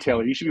 I'm a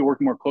retailer. You should be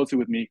working more closely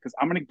with me because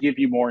I'm going to give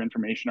you more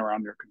information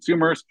around your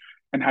consumers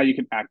and how you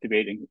can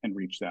activate and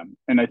reach them.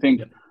 And I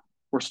think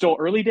we're still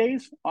early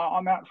days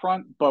on that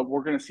front, but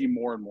we're going to see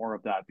more and more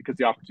of that because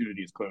the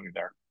opportunity is clearly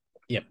there.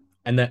 Yep.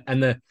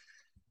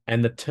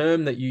 And the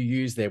term that you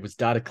used there was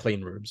data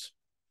clean rooms,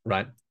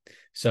 right?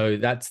 So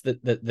that's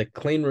the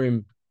clean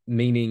room,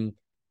 meaning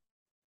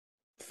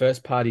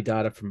first party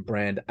data from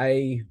brand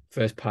A,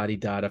 first party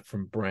data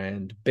from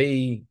brand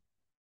B,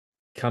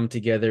 come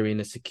together in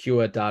a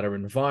secure data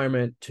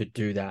environment to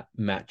do that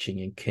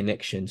matching and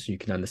connection, so you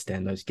can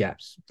understand those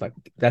gaps. Like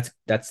that's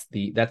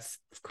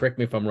correct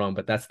me if I'm wrong,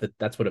 but that's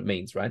what it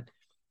means, right?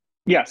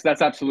 Yes,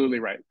 that's absolutely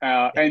right.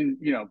 And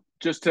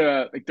just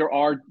to like,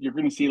 you're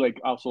going to see like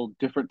also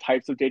different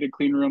types of data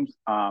clean rooms.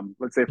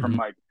 Let's say from Mm-hmm.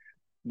 like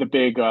the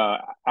big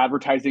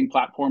advertising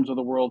platforms of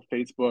the world,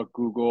 Facebook,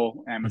 Google,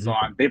 Mm-hmm.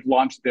 Amazon, they've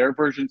launched their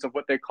versions of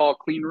what they call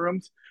clean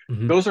rooms.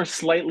 Mm-hmm. Those are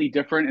slightly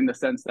different in the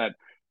sense that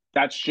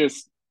that's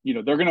just,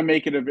 they're going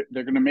to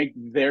they're going to make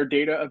their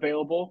data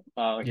available.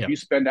 Like if Yeah. you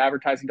spend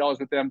advertising dollars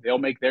with them, they'll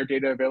make their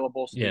data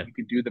available so that Yeah. you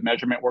can do the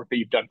measurement work that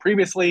you've done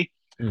previously.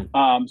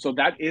 Mm. So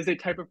that is a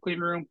type of clean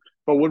room.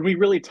 But when we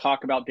really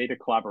talk about data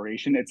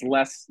collaboration, it's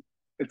less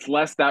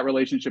that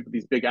relationship with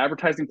these big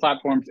advertising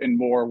platforms and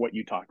more what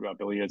you talked about,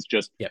 Billy. It's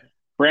just Yeah.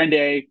 brand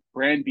A,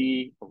 brand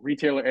B,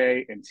 retailer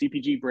A, and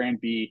CPG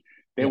brand B.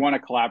 They Yeah. want to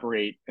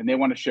collaborate and they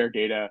want to share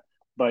data,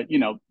 but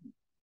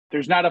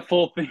there's not a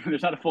full thing.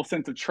 There's not a full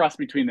sense of trust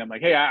between them.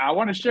 Like, hey, I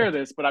want to share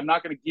Correct. this, but I'm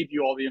not going to give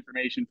you all the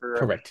information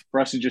Correct. for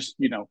us to just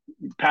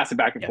pass it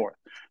back and Yeah. forth.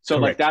 So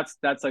like Correct.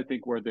 that's I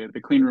think where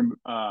the clean room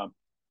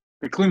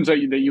the clean rooms that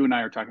you and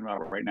I are talking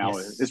about right now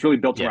Yes. is really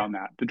built Yeah. around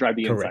that to drive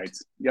the Correct.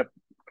 insights. Yep.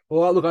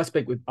 Well, look, I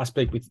speak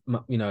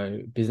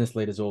with business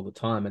leaders all the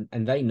time,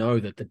 and they know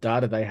that the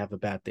data they have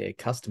about their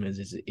customers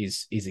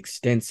is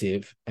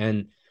extensive,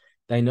 and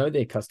they know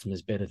their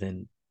customers better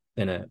than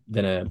a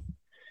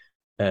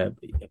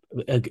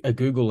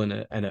Google and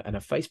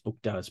a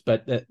Facebook does.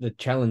 But the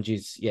challenge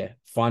is,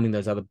 finding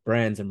those other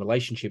brands and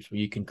relationships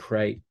where you can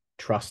create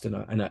trust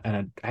and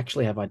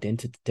actually have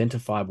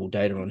identifiable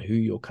data on who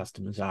your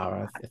customers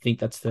are. I think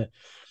that's the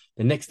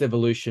next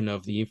evolution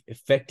of the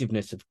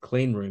effectiveness of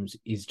clean rooms,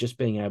 is just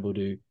being able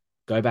to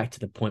go back to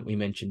the point we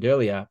mentioned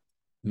earlier,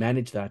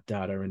 manage that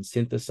data and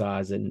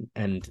synthesize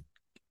and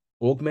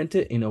augment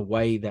it in a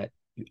way that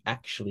you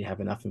actually have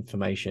enough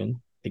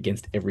information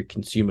against every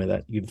consumer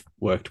that you've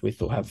worked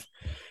with or have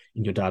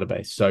in your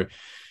database. So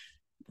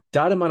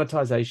data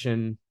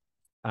monetization,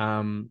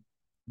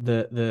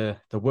 the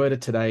word of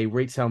today,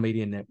 retail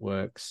media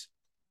networks.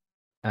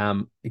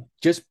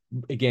 Just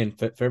again,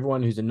 for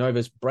everyone who's a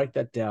novice, break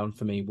that down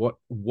for me.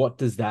 What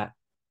does that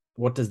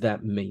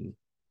mean?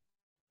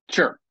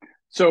 Sure.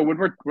 So when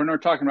we're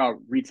talking about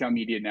retail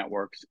media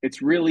networks,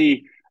 it's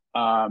really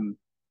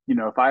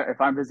if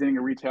I'm visiting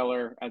a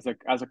retailer as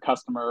a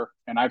customer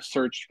and I've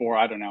searched for,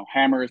 I don't know,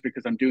 hammers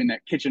because I'm doing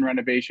that kitchen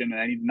renovation and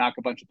I need to knock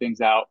a bunch of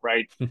things out,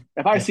 right?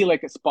 If I see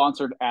like a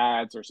sponsored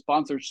ads or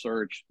sponsored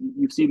search,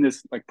 you've seen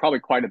this like probably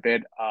quite a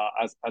bit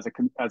as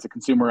a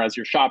consumer as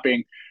you're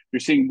shopping, you're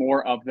seeing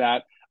more of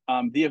that.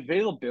 The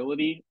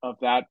availability of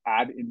that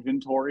ad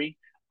inventory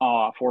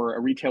for a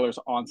retailer's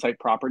on-site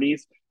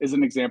properties is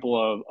an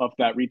example of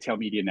that retail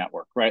media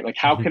network, right? Like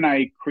how can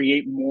I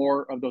create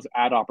more of those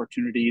ad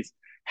opportunities?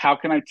 How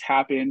can I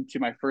tap into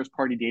my first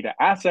party data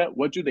asset?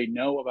 What do they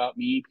know about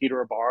me,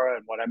 Peter Ibarra,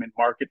 and what I'm in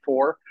market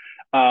for?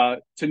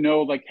 To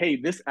know like, hey,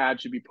 this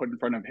ad should be put in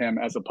front of him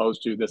as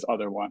opposed to this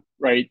other one,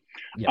 right?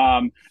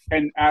 Yep.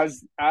 And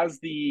as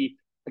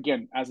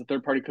a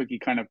third party cookie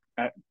kind of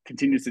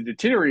continues to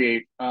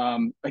deteriorate,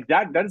 like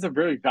that is a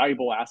very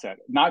valuable asset,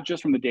 not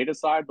just from the data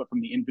side, but from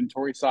the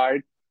inventory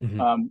side.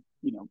 Mm-hmm.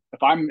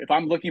 If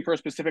I'm looking for a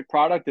specific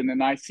product and then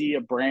I see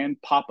a brand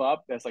pop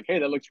up that's like, hey,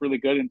 that looks really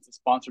good and it's a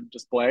sponsored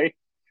display,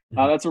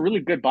 that's a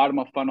really good bottom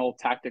of funnel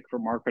tactic for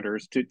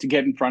marketers to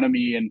get in front of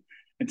me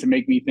and to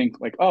make me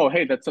think like, oh,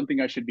 hey, that's something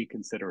I should be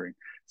considering.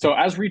 So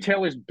as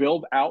retailers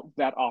build out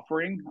that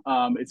offering,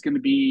 it's going to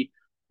be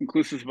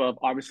inclusive of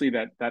obviously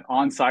that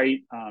on-site,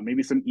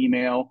 maybe some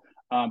email,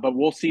 but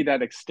we'll see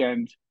that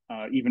extend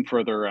even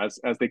further as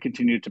they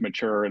continue to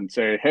mature and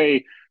say,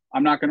 hey,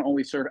 I'm not going to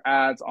only serve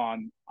ads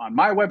on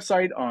my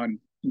website on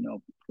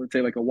let's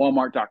say like a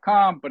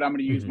Walmart.com, but I'm going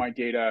to use my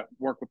data,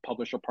 work with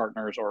publisher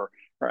partners or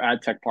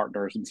ad tech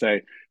partners, and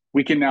say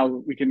we can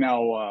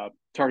now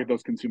target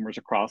those consumers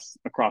across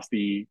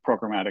the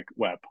programmatic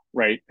web,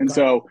 right? And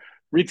so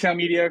retail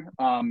media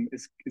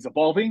is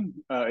evolving.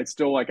 It's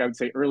still, like I would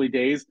say, early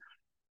days.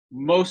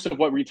 Most of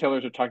what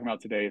retailers are talking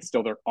about today is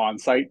still their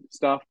on-site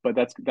stuff, but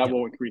that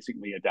will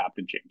increasingly adapt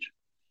and change.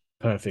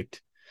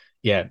 Perfect.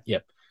 Yeah.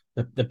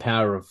 The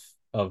power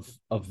of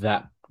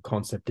that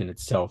concept in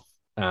itself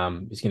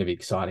is going to be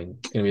exciting.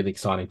 It's going to be really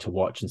exciting to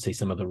watch and see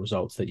some of the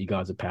results that you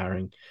guys are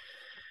powering.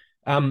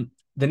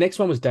 The next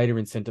one was data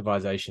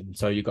incentivization.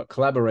 So you've got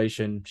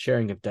collaboration,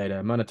 sharing of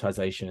data,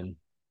 monetization,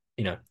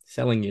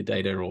 selling your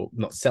data, or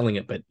not selling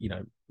it, but,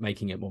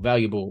 making it more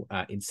valuable.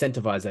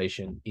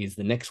 Incentivization is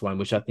the next one,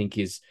 which I think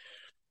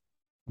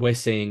we're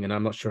seeing, and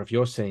I'm not sure if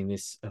you're seeing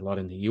this a lot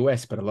in the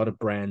US, but a lot of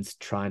brands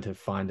trying to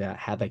find out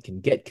how they can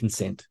get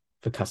consent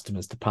for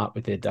customers to part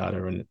with their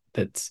data. And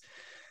that's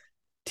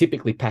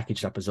typically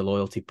packaged up as a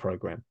loyalty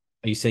program.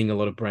 Are you seeing a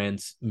lot of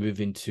brands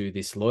move into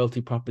this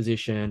loyalty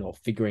proposition or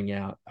figuring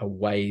out a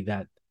way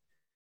that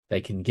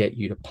they can get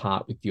you to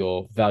part with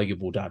your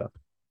valuable data?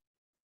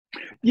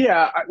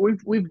 Yeah,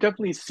 we've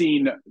definitely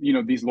seen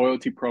these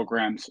loyalty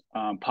programs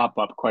pop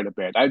up quite a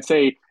bit. I'd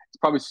say it's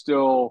probably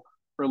still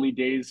early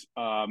days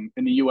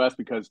in the US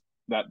because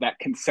that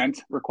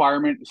consent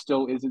requirement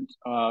still isn't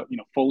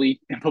fully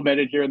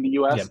implemented here in the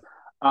Yeah. US.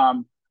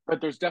 But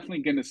there's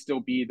definitely going to still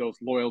be those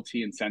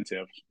loyalty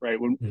incentives, right?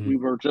 When Mhm. we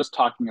were just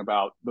talking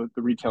about the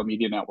retail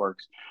media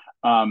networks,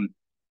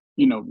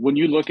 when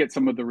you look at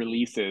some of the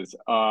releases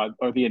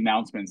or the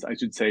announcements, I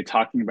should say,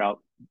 talking about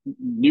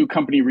new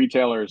company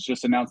retailers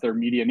just announced their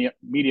media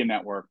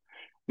network,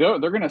 they're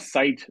going to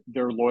cite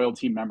their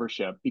loyalty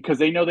membership because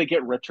they know they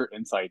get richer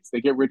insights,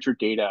 they get richer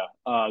data,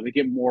 they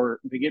get more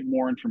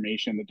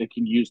information that they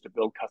can use to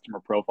build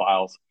customer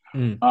profiles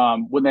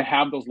Mm. when they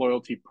have those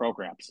loyalty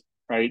programs,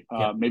 right?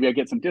 Yeah. Maybe I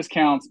get some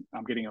discounts,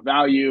 I'm getting a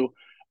value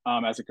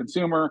as a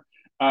consumer.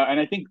 And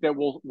I think that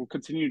we'll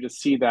continue to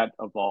see that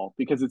evolve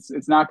because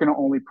it's not going to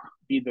only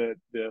be the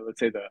let's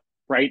say the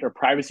right or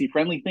privacy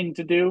friendly thing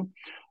to do,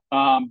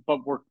 but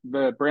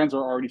the brands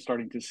are already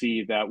starting to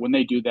see that when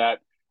they do that,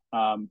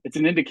 it's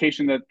an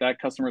indication that that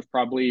customer is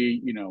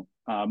probably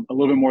a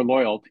little bit more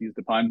loyal, to use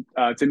the pun,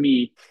 to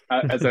me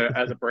as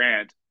a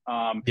brand.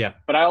 Yeah.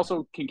 But I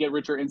also can get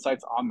richer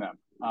insights on them.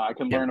 I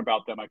can Yeah. learn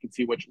about them. I can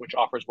see which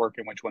offers work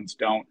and which ones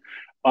don't.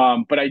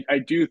 But I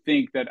do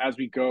think that as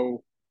we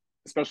go,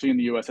 especially in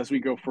the US, as we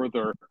go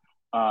further,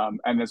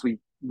 and as we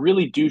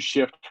really do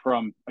shift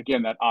from,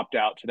 again, that opt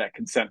out to that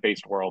consent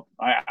based world,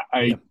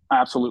 I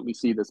absolutely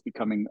see this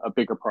becoming a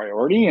bigger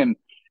priority and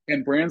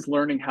brands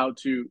learning how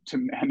to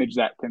manage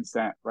that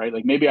consent, right?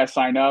 Like maybe I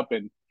sign up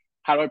and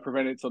how do I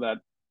prevent it so that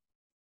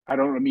I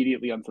don't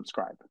immediately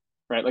unsubscribe,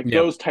 right? Like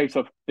Yeah. those types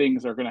of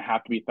things are going to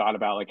have to be thought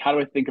about. Like, how do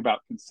I think about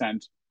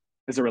consent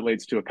as it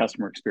relates to a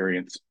customer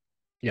experience?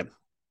 Yeah.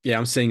 Yeah.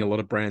 I'm seeing a lot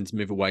of brands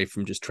move away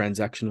from just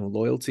transactional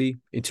loyalty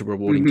into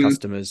rewarding Mm-hmm.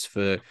 customers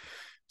for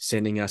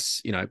sending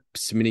us,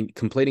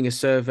 completing a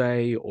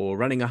survey or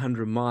running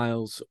 100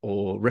 miles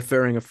or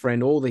referring a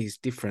friend, all these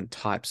different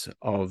types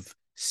of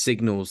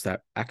signals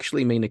that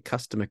actually mean a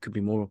customer could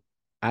be more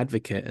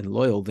advocate and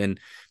loyal than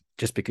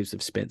just because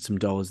they've spent some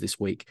dollars this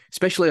week,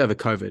 especially over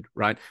COVID,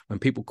 right? When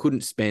people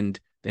couldn't spend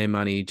their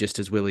money just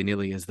as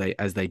willy-nilly as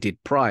they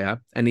did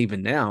prior. And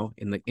even now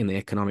in the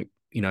economic,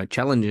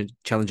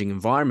 challenging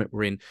environment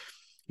we're in,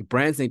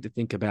 brands need to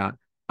think about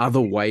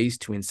other ways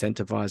to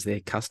incentivize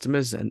their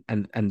customers,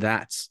 and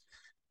that's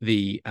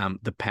the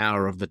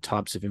power of the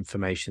types of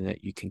information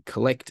that you can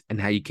collect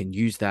and how you can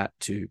use that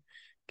to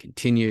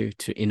continue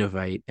to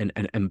innovate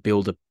and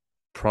build a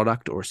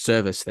product or a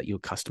service that your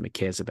customer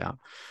cares about.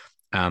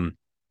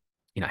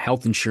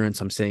 Health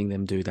insurance, I'm seeing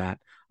them do that.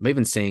 I'm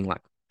even seeing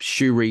like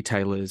shoe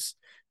retailers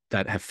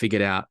that have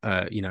figured out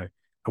a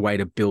way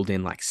to build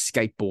in like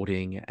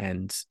skateboarding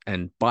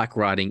and bike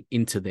riding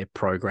into their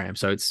program.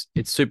 So it's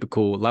super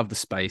cool. Love the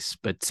space,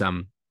 but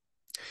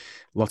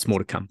lots more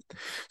to come.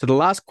 So the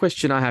last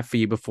question I have for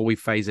you before we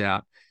phase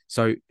out.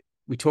 So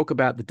we talk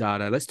about the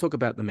data. Let's talk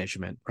about the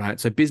measurement, right?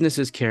 So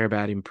businesses care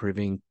about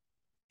improving,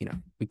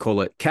 we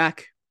call it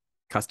CAC,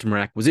 customer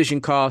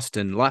acquisition cost,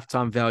 and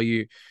lifetime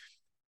value.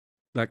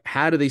 Like,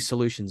 how do these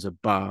solutions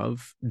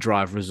above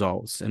drive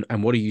results?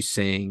 And what are you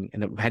seeing?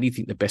 And how do you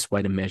think the best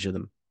way to measure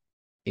them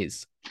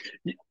is?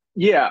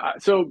 Yeah,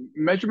 so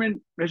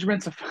measurements.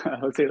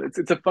 Let's say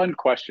it's a fun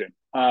question.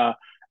 I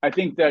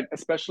think that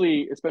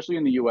especially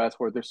in the U.S.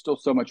 where there's still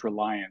so much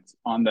reliance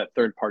on that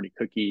third party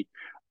cookie.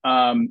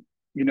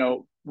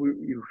 You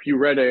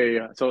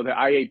read so the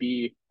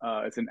IAB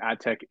is an ad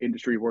tech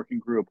industry working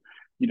group.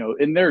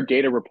 In their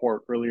data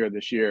report earlier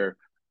this year,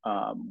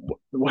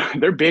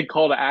 their big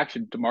call to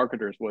action to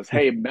marketers was,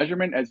 "Hey,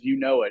 measurement as you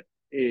know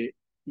it,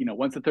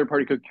 once the third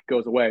party cookie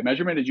goes away,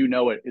 measurement as you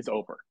know it is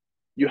over.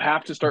 You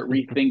have to start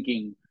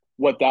rethinking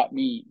what that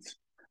means.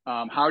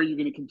 How are you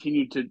going to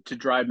continue to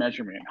drive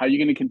measurement? How are you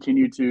going to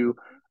continue to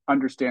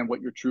understand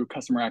what your true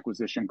customer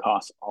acquisition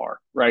costs are,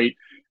 right?"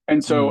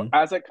 And so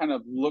as I kind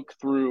of look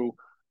through,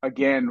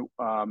 again,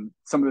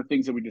 some of the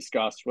things that we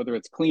discussed, whether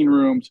it's clean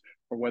rooms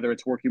or whether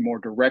it's working more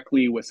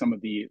directly with some of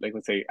the, like,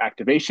 let's say,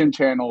 activation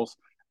channels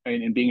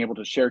and being able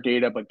to share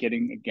data, but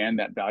getting, again,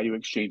 that value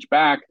exchange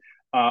back,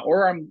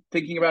 or I'm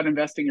thinking about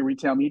investing in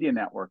retail media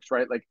networks,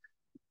 right? Like,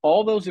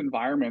 all those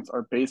environments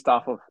are based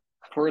off of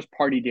first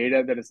party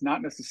data that is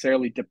not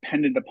necessarily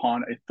dependent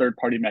upon a third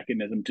party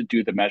mechanism to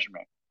do the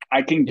measurement.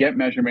 I can get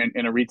measurement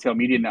in a retail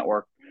media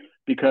network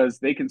because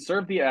they can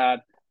serve the ad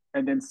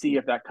and then see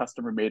if that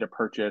customer made a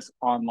purchase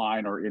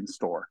online or in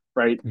store,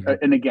 right?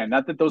 And again,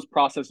 not that those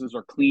processes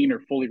are clean or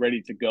fully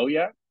ready to go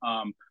yet.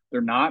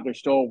 They're not. They're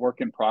still a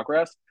work in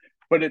progress.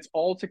 But it's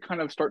all to kind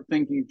of start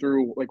thinking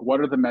through, like,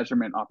 what are the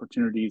measurement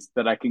opportunities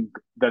that I can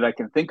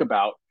think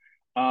about.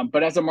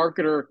 But as a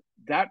marketer,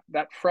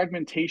 that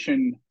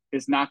fragmentation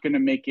is not going to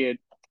make it,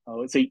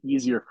 let's say,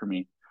 easier for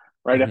me,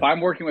 right? If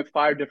I'm working with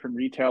 5 different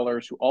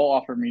retailers who all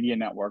offer media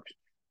networks,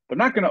 they're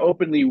not going to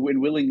openly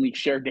and willingly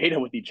share data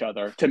with each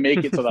other to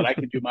make it so that I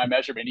can do my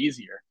measurement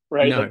easier,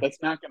 right? No. Like,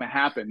 that's not going to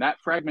happen. That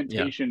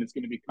fragmentation is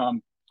going to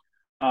become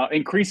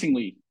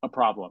increasingly a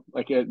problem.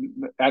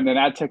 And then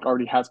ad tech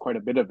already has quite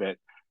a bit of it.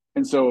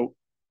 And so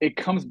it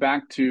comes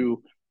back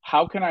to,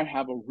 how can I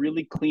have a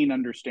really clean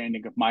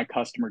understanding of my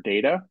customer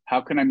data? How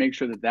can I make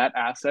sure that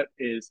asset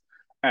is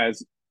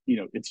as,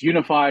 it's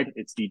unified,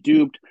 it's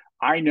deduped.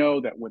 I know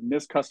that when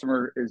this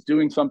customer is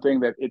doing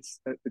something, that it's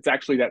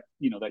actually that,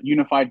 that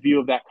unified view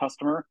of that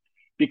customer,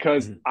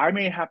 because I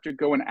may have to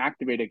go and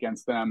activate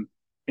against them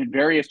in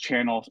various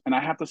channels, and I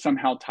have to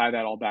somehow tie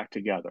that all back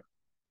together.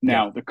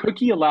 Now, the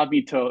cookie allowed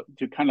me to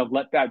kind of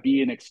let that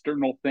be an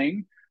external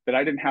thing that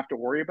I didn't have to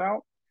worry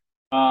about.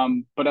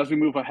 But as we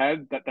move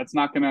ahead, that's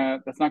not gonna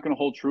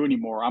hold true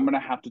anymore. I'm gonna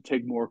have to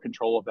take more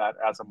control of that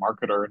as a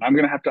marketer, and I'm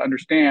gonna have to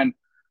understand.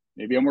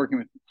 Maybe I'm working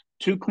with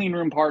 2 clean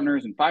room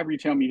partners and 5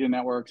 retail media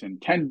networks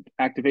and 10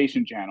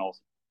 activation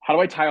channels. How do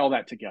I tie all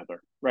that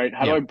together, right?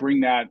 How do I bring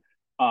that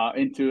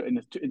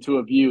into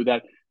a view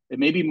that it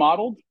may be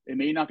modeled, it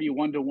may not be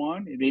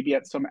one-to-one, it may be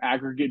at some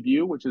aggregate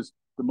view, which is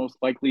the most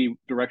likely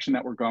direction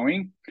that we're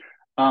going.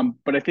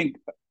 But I think,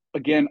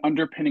 again,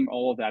 underpinning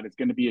all of that is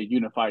going to be a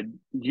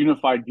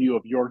unified view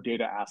of your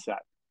data asset,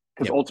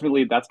 because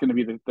ultimately that's going to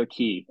be the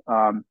key.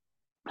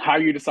 How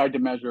you decide to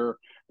measure,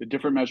 the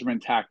different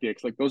measurement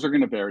tactics, like those are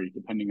going to vary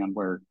depending on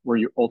where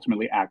you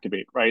ultimately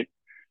activate, right?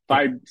 If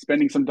I'm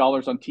spending some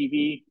dollars on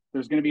TV,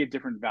 there's going to be a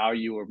different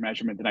value or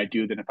measurement than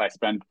if I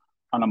spend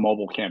on a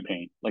mobile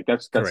campaign. Like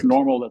that's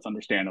normal, that's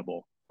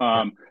understandable.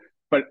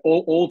 But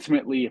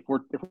ultimately, if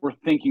we're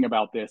thinking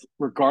about this,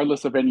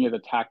 regardless of any of the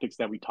tactics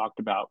that we talked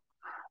about,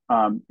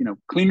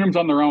 clean rooms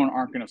on their own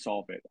aren't going to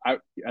solve it.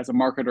 As a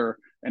marketer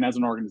and as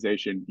an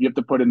organization, you have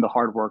to put in the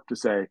hard work to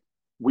say,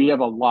 we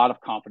have a lot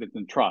of confidence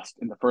and trust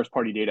in the first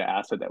party data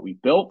asset that we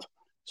built,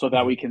 so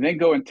that we can then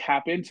go and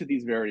tap into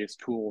these various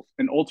tools.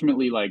 And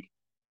ultimately, like,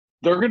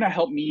 they're going to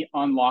help me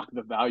unlock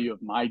the value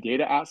of my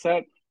data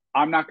asset.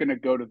 I'm not going to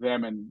go to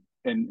them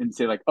and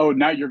say like, oh,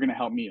 now you're going to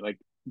help me. Like,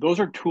 those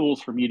are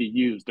tools for me to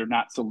use. They're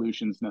not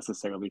solutions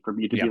necessarily for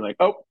me to be like,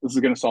 oh, this is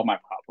going to solve my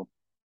problem.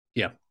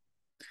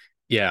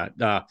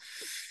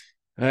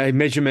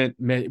 Measurement.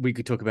 We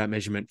could talk about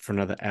measurement for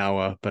another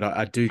hour, but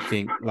I do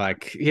think,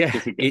 like,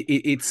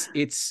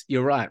 it's.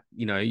 You're right.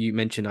 You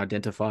mentioned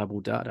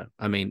identifiable data.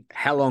 I mean,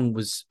 how long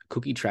was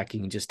cookie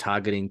tracking just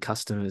targeting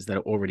customers that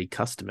are already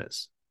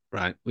customers,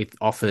 right? With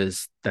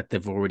offers that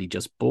they've already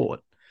just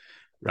bought,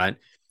 right?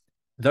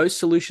 Those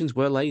solutions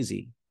were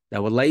lazy. They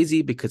were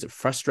lazy because it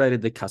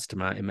frustrated the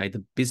customer. It made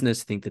the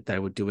business think that they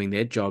were doing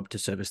their job to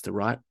service the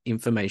right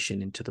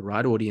information into the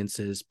right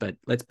audiences. But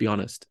let's be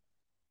honest,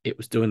 it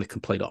was doing the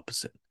complete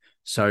opposite.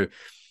 So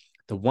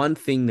the one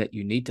thing that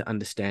you need to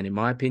understand, in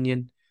my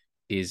opinion,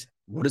 is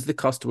what is the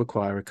cost to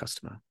acquire a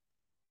customer?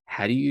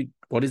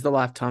 What is the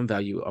lifetime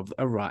value of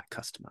a right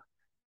customer?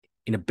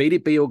 In a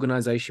B2B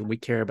organization, we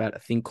care about a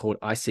thing called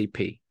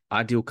ICP,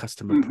 ideal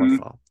customer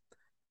profile.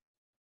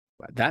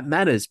 That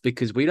matters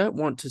because we don't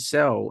want to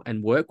sell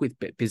and work with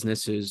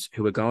businesses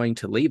who are going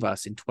to leave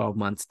us in 12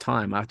 months'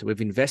 time after we've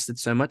invested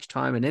so much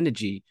time and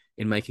energy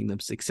in making them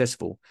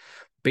successful.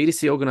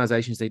 B2C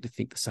organizations need to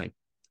think the same.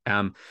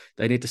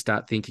 They need to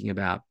start thinking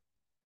about,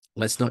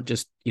 let's not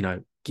just,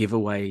 give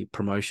away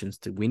promotions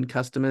to win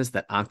customers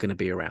that aren't going to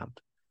be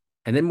around.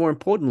 And then more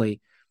importantly,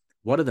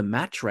 what are the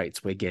match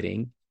rates we're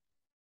getting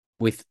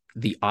with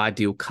the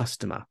ideal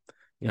customer?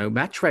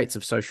 Match rates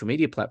of social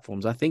media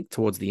platforms, I think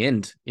towards the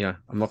end, I'm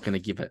not going to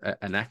give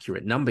an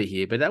accurate number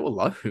here, but that were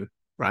low,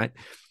 right?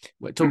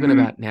 We're talking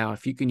about now,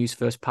 if you can use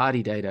first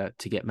party data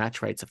to get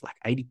match rates of like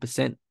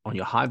 80% on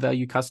your high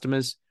value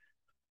customers,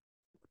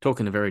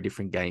 talking a very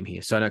different game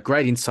here. So no,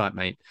 great insight,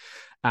 mate.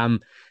 Now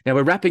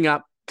we're wrapping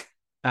up.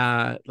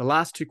 The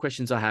last 2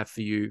 questions I have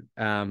for you.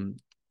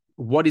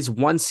 What is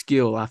one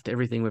skill after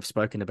everything we've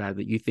spoken about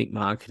that you think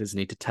marketers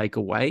need to take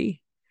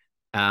away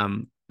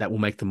that will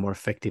make them more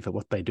effective at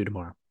what they do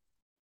tomorrow?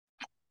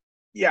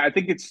 Yeah, I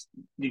think it's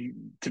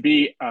to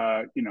be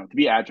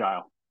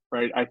agile,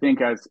 right? I think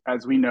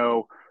as we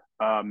know,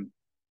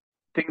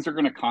 things are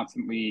going to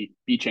constantly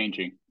be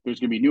changing. There's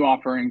going to be new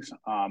offerings.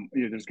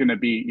 There's going to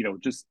be,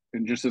 just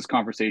in just this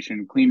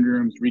conversation, clean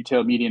rooms,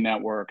 retail media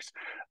networks,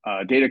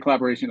 data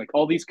collaboration, like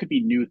all these could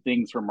be new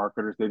things for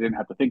marketers they didn't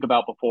have to think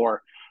about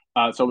before.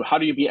 So how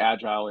do you be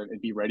agile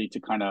and be ready to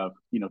kind of,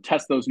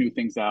 test those new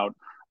things out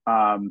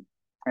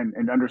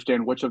and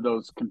understand which of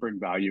those can bring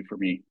value for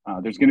me?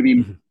 There's going to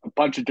be a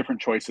bunch of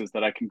different choices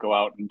that I can go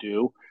out and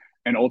do.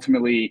 And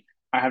ultimately,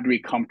 I have to be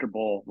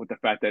comfortable with the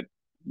fact that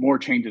more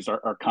changes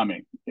are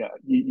coming. Yeah,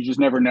 you just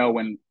never know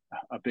when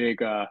a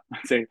big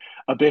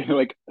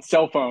like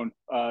cell phone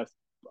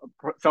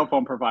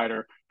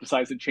provider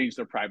decides to change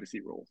their privacy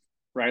rules,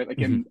 right? Like,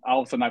 and all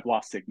of a sudden I've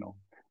lost signal.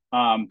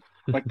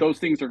 Like those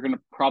things are going to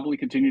probably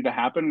continue to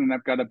happen, and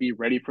I've got to be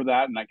ready for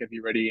that, and I got to be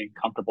ready and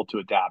comfortable to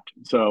adapt.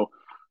 So,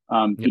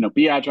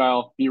 be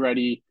agile, be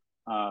ready,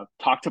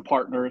 talk to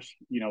partners.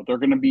 They're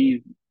going to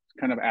be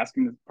kind of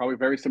asking probably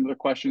very similar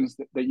questions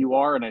that you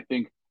are, and I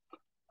think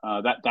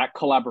that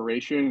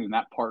collaboration and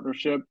that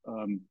partnership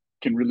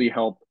can really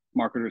help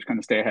marketers kind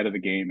of stay ahead of the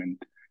game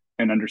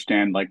and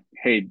understand, like,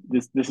 hey,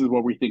 this is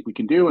what we think we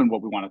can do and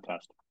what we want to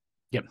test.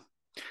 Yep.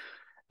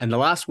 And the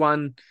last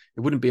one, it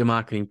wouldn't be a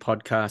marketing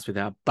podcast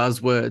without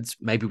buzzwords.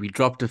 Maybe we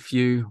dropped a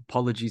few.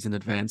 Apologies in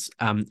advance.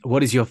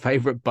 What is your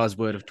favorite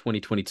buzzword of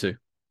 2022?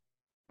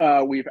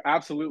 We've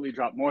absolutely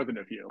dropped more than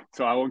a few,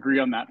 so I will agree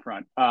on that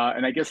front.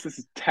 And I guess this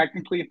is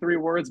technically 3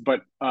 words,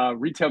 but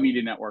retail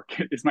media network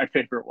is my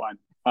favorite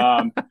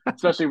one,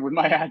 especially with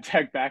my ad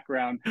tech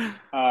background.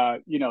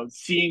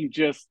 Seeing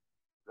just,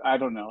 I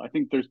don't know, I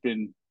think there's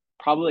been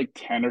probably like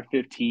 10 or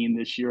 15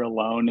 this year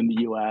alone in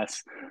the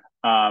US.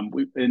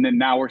 And then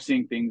now we're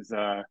seeing things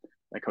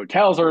like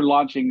hotels are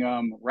launching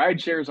them,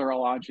 ride shares are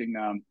launching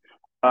them.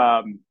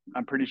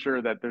 I'm pretty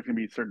sure that there's going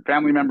to be certain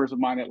family members of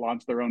mine that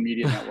launch their own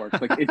media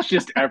networks. Like it's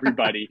just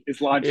everybody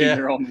is launching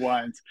their own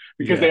ones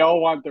because they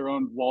all want their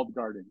own walled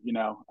garden,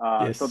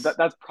 Yes. So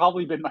that's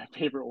probably been my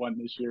favorite one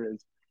this year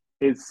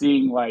is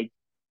seeing like,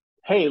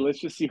 hey, let's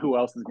just see who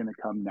else is going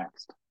to come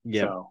next.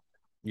 Yeah. So,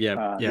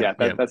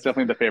 that's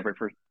definitely the favorite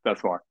for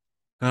thus far.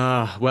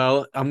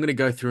 Well, I'm going to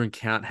go through and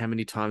count how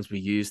many times we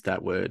used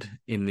that word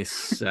in this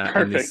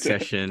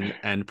session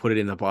and put it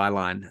in the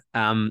byline.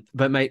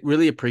 But mate,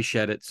 really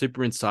appreciate it.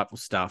 Super insightful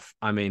stuff.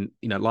 I mean,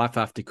 life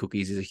after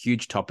cookies is a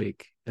huge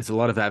topic. There's a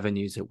lot of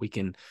avenues that we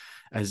can,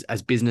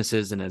 as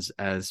businesses and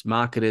as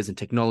marketers and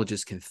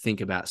technologists, can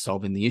think about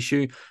solving the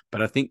issue.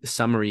 But I think the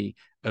summary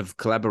of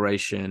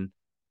collaboration,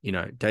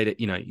 data,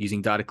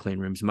 using data clean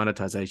rooms,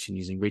 monetization,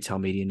 using retail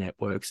media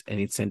networks, and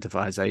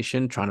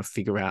incentivization, trying to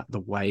figure out the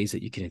ways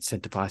that you can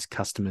incentivize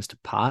customers to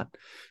part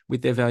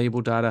with their valuable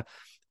data.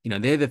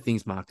 They're the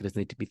things marketers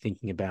need to be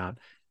thinking about.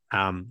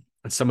 And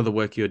some of the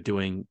work you're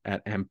doing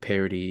at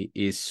Amperity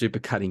is super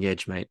cutting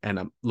edge, mate. And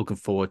I'm looking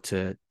forward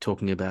to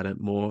talking about it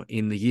more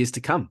in the years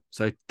to come.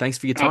 So thanks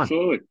for your time.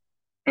 Absolutely.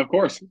 Of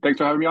course. Thanks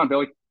for having me on,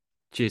 Billy.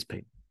 Cheers,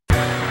 Pete.